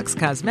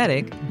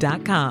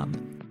BotoxCosmetic.com.